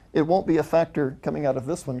twice, it won't be a factor coming out of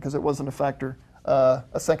this one, because it wasn't a factor a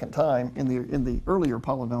second time in the earlier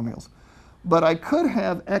polynomials. But I could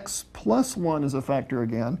have x plus 1 as a factor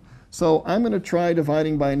again. So I'm going to try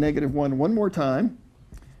dividing by a negative 1 more time.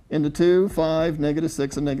 into 2, 5,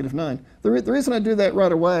 -6, and -9. The reason I do that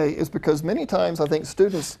right away is because many times I think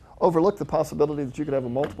students overlook the possibility that you could have a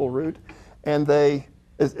multiple root, and they,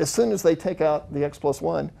 as soon as they take out the x plus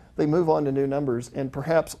 1, they move on to new numbers, and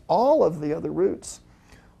perhaps all of the other roots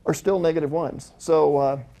are still -1s.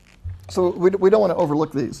 So we don't want to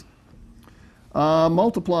overlook these.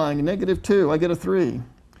 Multiplying -2, I get a 3.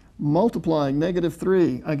 Multiplying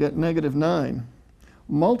 -3, I get -9.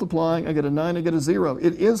 Multiplying, I get a 9, I get a 0.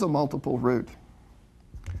 It is a multiple root.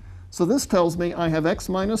 So this tells me I have x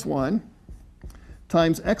minus 1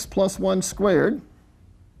 times x plus 1 squared,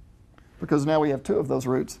 because now we have 2 of those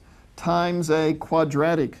roots, times a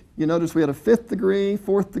quadratic. You notice we had a 5th degree,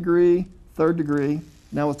 4th degree, 3rd degree.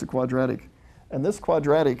 Now it's a quadratic. And this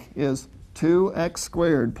quadratic is 2x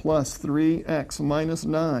squared plus 3x minus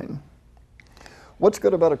 9. What's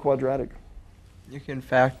good about a quadratic? You can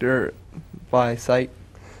factor by sight.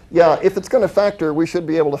 Yeah, if it's going to factor, we should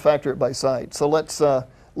be able to factor it by sight. So let's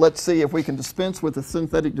see if we can dispense with the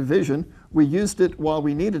synthetic division. We used it while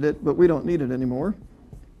we needed it, but we don't need it anymore.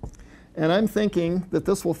 And I'm thinking that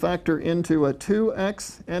this will factor into a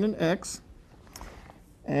 2x and an x.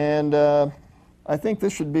 And I think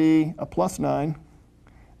this should be a plus 9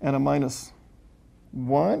 and a minus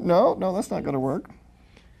 1. No, that's not going to work.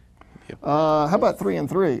 Yep. How about 3 and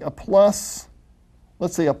 3? A plus,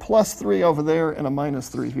 let's see, a plus 3 over there and a minus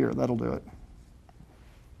 3 here. That'll do it.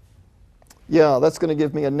 Yeah, that's going to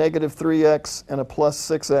give me a negative 3x and a plus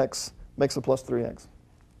 6x, makes a plus 3x.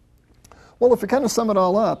 Well, if we kind of sum it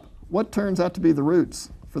all up, what turns out to be the roots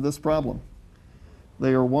for this problem?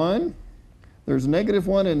 They are 1. There's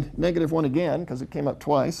 -1 and -1 again, because it came up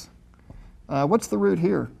twice. What's the root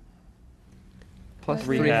here? Plus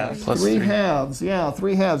 3 3 halves. Plus 3 3. halves. Yeah,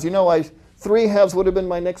 3 halves. You know, 3 halves would have been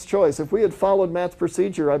my next choice. If we had followed math's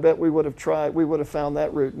procedure, I bet we would have found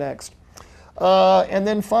that root next. And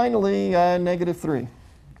then finally, -3.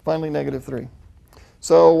 Finally, -3.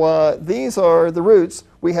 So these are the roots.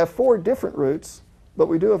 We have 4 different roots, but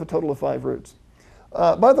we do have a total of 5 roots.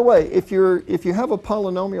 By the way, if you have a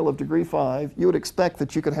polynomial of degree 5, you would expect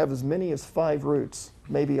that you could have as many as 5 roots,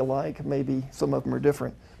 maybe alike, maybe some of them are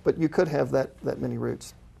different, but you could have that many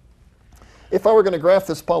roots. If I were going to graph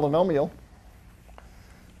this polynomial,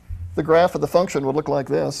 the graph of the function would look like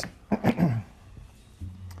this.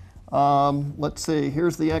 Let's see,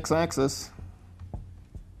 here's the x-axis.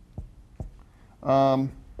 And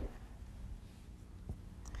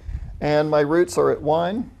my roots are at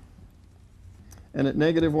 1, and at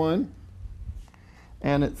 -1,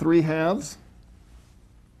 and at 3 halves,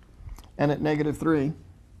 and at -3.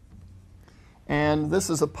 And this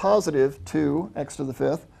is a positive 2x to the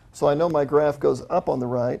 5th, so I know my graph goes up on the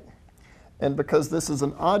right. And because this is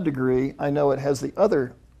an odd degree, I know it has the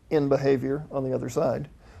other in behavior on the other side.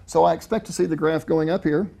 So I expect to see the graph going up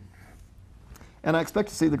here, and I expect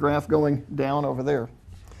to see the graph going down over there.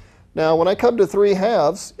 Now, when I come to 3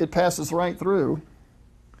 halves, it passes right through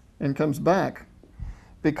and comes back,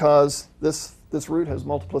 because this root has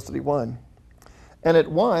multiplicity 1. And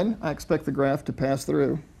at 1, I expect the graph to pass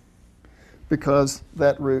through, because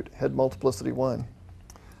that root had multiplicity 1.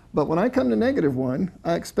 But when I come to -1,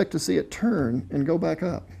 I expect to see it turn and go back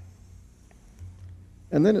up.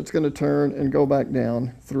 And then it's going to turn and go back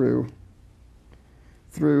down through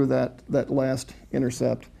that last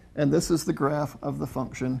intercept. And this is the graph of the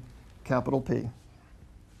function capital P.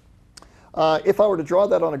 If I were to draw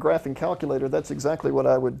that on a graphing calculator, that's exactly what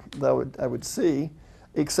I would see,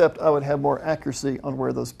 except I would have more accuracy on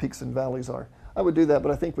where those peaks and valleys are. I would do that,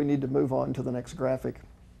 but I think we need to move on to the next graphic.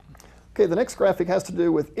 Okay, the next graphic has to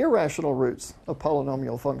do with irrational roots of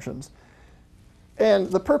polynomial functions. And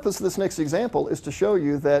the purpose of this next example is to show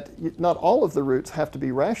you that not all of the roots have to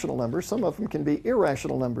be rational numbers. Some of them can be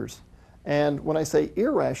irrational numbers. And when I say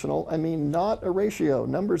irrational, I mean not a ratio,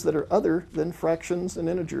 numbers that are other than fractions and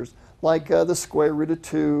integers, like the square root of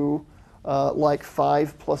 2, like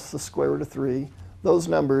 5 plus the square root of 3. Those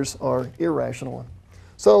numbers are irrational.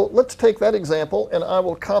 So let's take that example, and I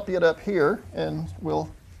will copy it up here, and we'll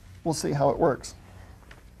see how it works.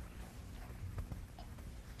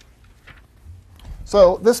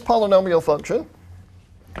 So this polynomial function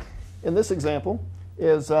in this example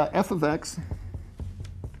is f of x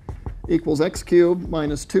equals x cubed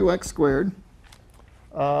minus 2x squared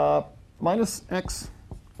minus x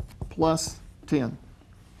plus 10.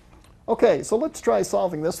 Okay, so let's try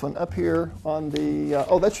solving this one up here on the,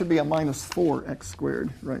 oh, that should be a minus 4x squared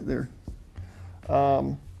right there.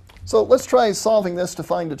 So let's try solving this to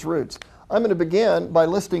find its roots. I'm going to begin by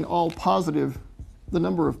listing all positive, the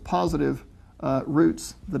number of positive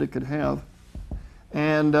roots that it could have.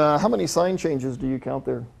 And how many sign changes do you count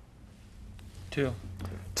there? 2.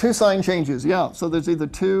 Two sign changes, yeah. So there's either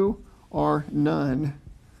 2 or none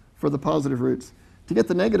for the positive roots. To get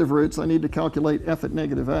the negative roots, I need to calculate f at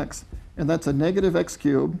negative x. And that's a negative x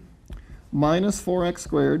cubed minus 4x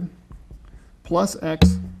squared plus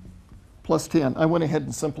x plus 10. I went ahead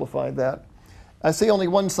and simplified that. I see only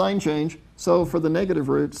one sign change, so for the negative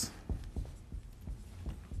roots,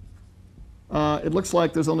 it looks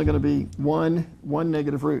like there's only going to be one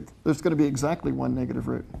negative root. There's going to be exactly one negative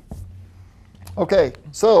root. Okay,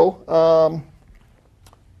 so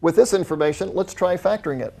with this information, let's try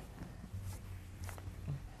factoring it.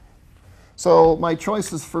 So my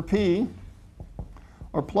choices for p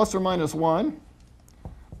are plus or minus 1,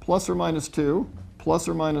 plus or minus 2, plus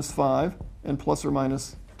or minus 5, and plus or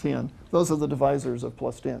minus 10. Those are the divisors of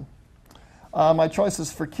plus 10. My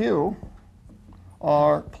choices for q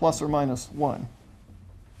are plus or minus 1.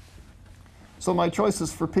 So my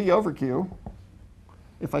choices for p over q,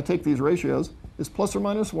 if I take these ratios, is plus or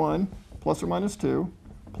minus 1, plus or minus 2,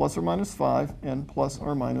 plus or minus 5, and plus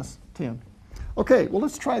or minus 10. Okay, well,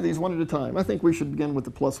 let's try these one at a time. I think we should begin with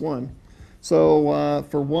the plus 1. So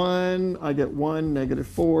for 1, I get 1, negative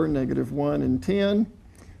 4, negative 1, and 10.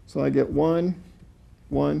 So I get 1,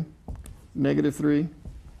 1, negative 3,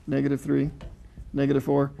 negative 3, negative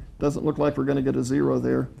 4. Doesn't look like we're going to get a 0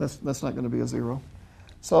 there. That's not going to be a 0.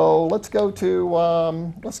 So let's go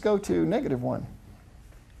to negative 1.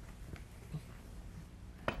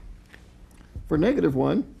 For negative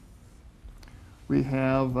 1, we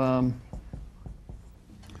have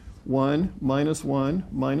 1 minus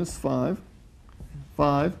 5,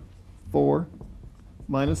 5, 4,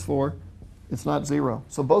 minus 4. It's not 0.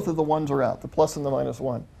 So both of the 1s are out, the plus and the minus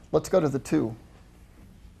 1. Let's go to the 2.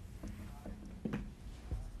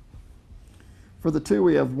 For the 2,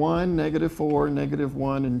 we have 1, negative 4, negative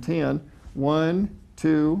 1, and 10. 1,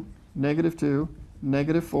 2, negative 2,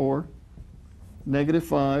 negative 4, negative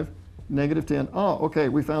 5, negative 10. Oh, okay,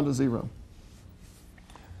 we found a 0.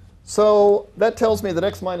 So that tells me that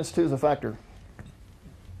x minus 2 is a factor.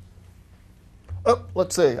 Oh,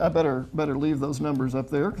 let's see. I better leave those numbers up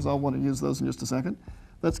there because I'll want to use those in just a second.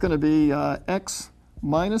 That's going to be x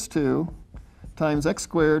minus 2 times x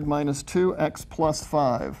squared minus 2x plus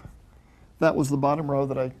 5. That was the bottom row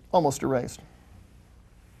that I almost erased.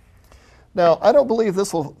 Now, I don't believe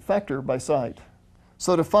this will factor by sight.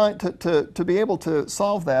 So to be able to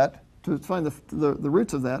solve that, to find the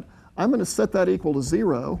roots of that, I'm going to set that equal to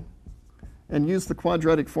 0 and use the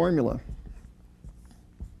quadratic formula.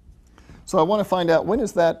 So I want to find out when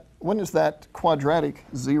is that quadratic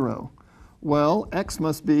 0? Well, x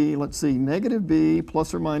must be, let's see, negative b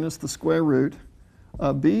plus or minus the square root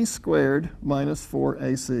of b squared minus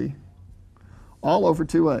 4ac, all over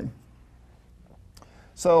 2a.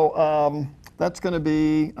 So that's going to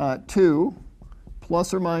be 2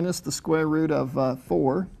 plus or minus the square root of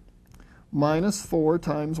 4 minus 4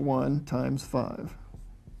 times 1 times 5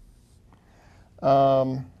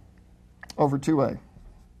 over 2a.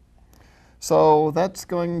 So that's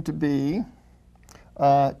going to be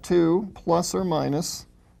 2 plus or minus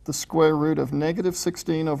the square root of negative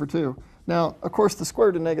 16 over 2. Now, of course, the square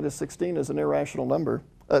root of negative 16 is an irrational number.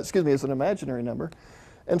 Is an imaginary number.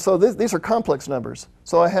 And so these are complex numbers.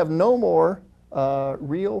 So I have no more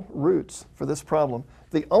real roots for this problem.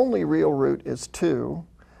 The only real root is 2,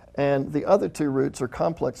 and the other 2 roots are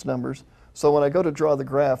complex numbers. So when I go to draw the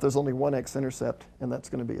graph, there's only one x-intercept, and that's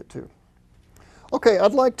going to be at 2. Okay,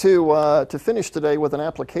 I'd like to finish today with an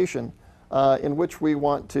application in which we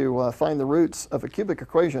want to find the roots of a cubic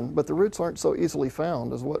equation, but the roots aren't so easily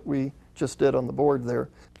found as what we just did on the board there.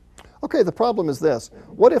 Okay, the problem is this.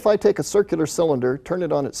 What if I take a circular cylinder, turn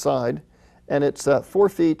it on its side, and it's 4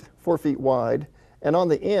 feet wide, and on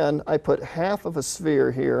the end I put half of a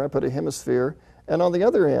sphere here, I put a hemisphere, and on the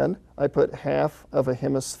other end I put half of a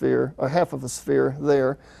hemisphere, or half of a sphere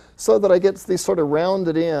there, so that I get these sort of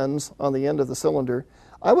rounded ends on the end of the cylinder.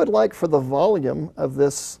 I would like for the volume of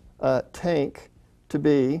this tank to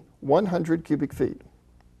be 100 cubic feet.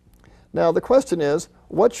 Now the question is,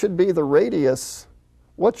 what should be the radius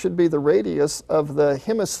of the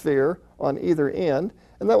hemisphere on either end,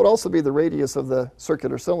 and that would also be the radius of the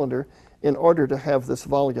circular cylinder, in order to have this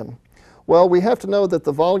volume? Well, we have to know that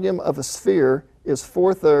the volume of a sphere is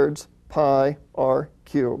 4/3 pi r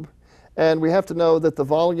cubed. And we have to know that the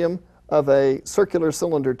volume of a circular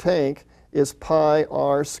cylinder tank is pi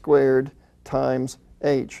r squared times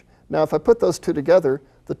h. Now, if I put those two together,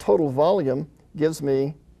 the total volume gives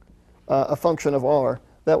me a function of r.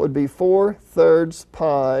 That would be 4/3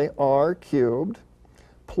 pi r cubed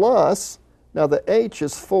plus, now the h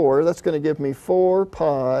is 4, that's going to give me 4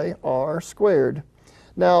 pi r squared.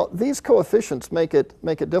 Now, these coefficients make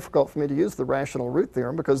it difficult for me to use the rational root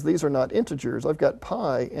theorem because these are not integers. I've got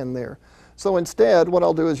pi in there. So instead, what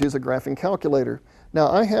I'll do is use a graphing calculator. Now,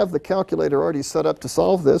 I have the calculator already set up to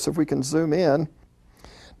solve this. If we can zoom in.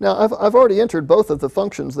 Now, I've already entered both of the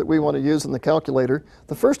functions that we want to use in the calculator.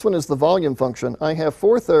 The first one is the volume function. I have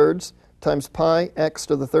 4/3 times pi x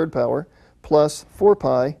to the third power plus 4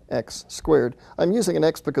 pi x squared. I'm using an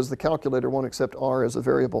x because the calculator won't accept r as a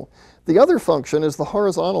variable. The other function is the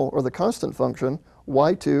horizontal or the constant function,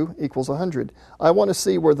 y2 equals 100. I want to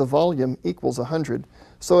see where the volume equals 100.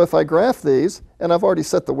 So if I graph these, and I've already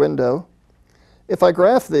set the window, if I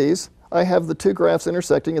graph these, I have the two graphs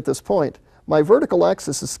intersecting at this point. My vertical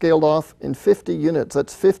axis is scaled off in 50 units.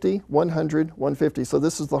 That's 50, 100, 150. So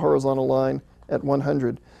this is the horizontal line at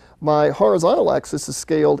 100. My horizontal axis is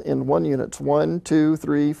scaled in 1 units, 1, 2,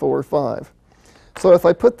 3, 4, 5. So if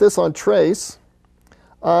I put this on trace,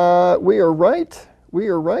 we are right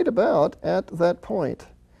about at that point.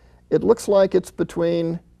 It looks like it's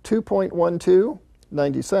between 2.12,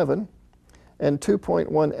 97, and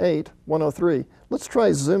 2.18, 103. Let's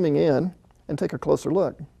try zooming in and take a closer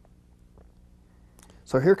look.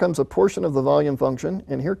 So here comes a portion of the volume function,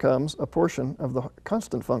 and here comes a portion of the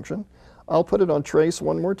constant function. I'll put it on trace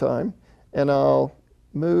one more time, and I'll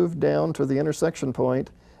move down to the intersection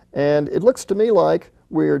point. And it looks to me like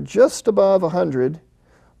we're just above 100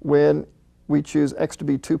 when we choose x to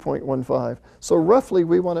be 2.15. So roughly,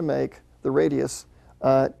 we want to make the radius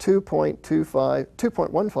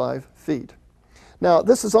 2.15 feet. Now,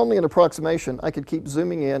 this is only an approximation. I could keep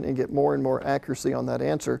zooming in and get more and more accuracy on that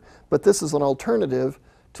answer, but this is an alternative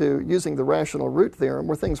to using the rational root theorem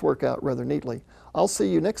where things work out rather neatly. I'll see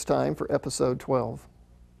you next time for episode 12.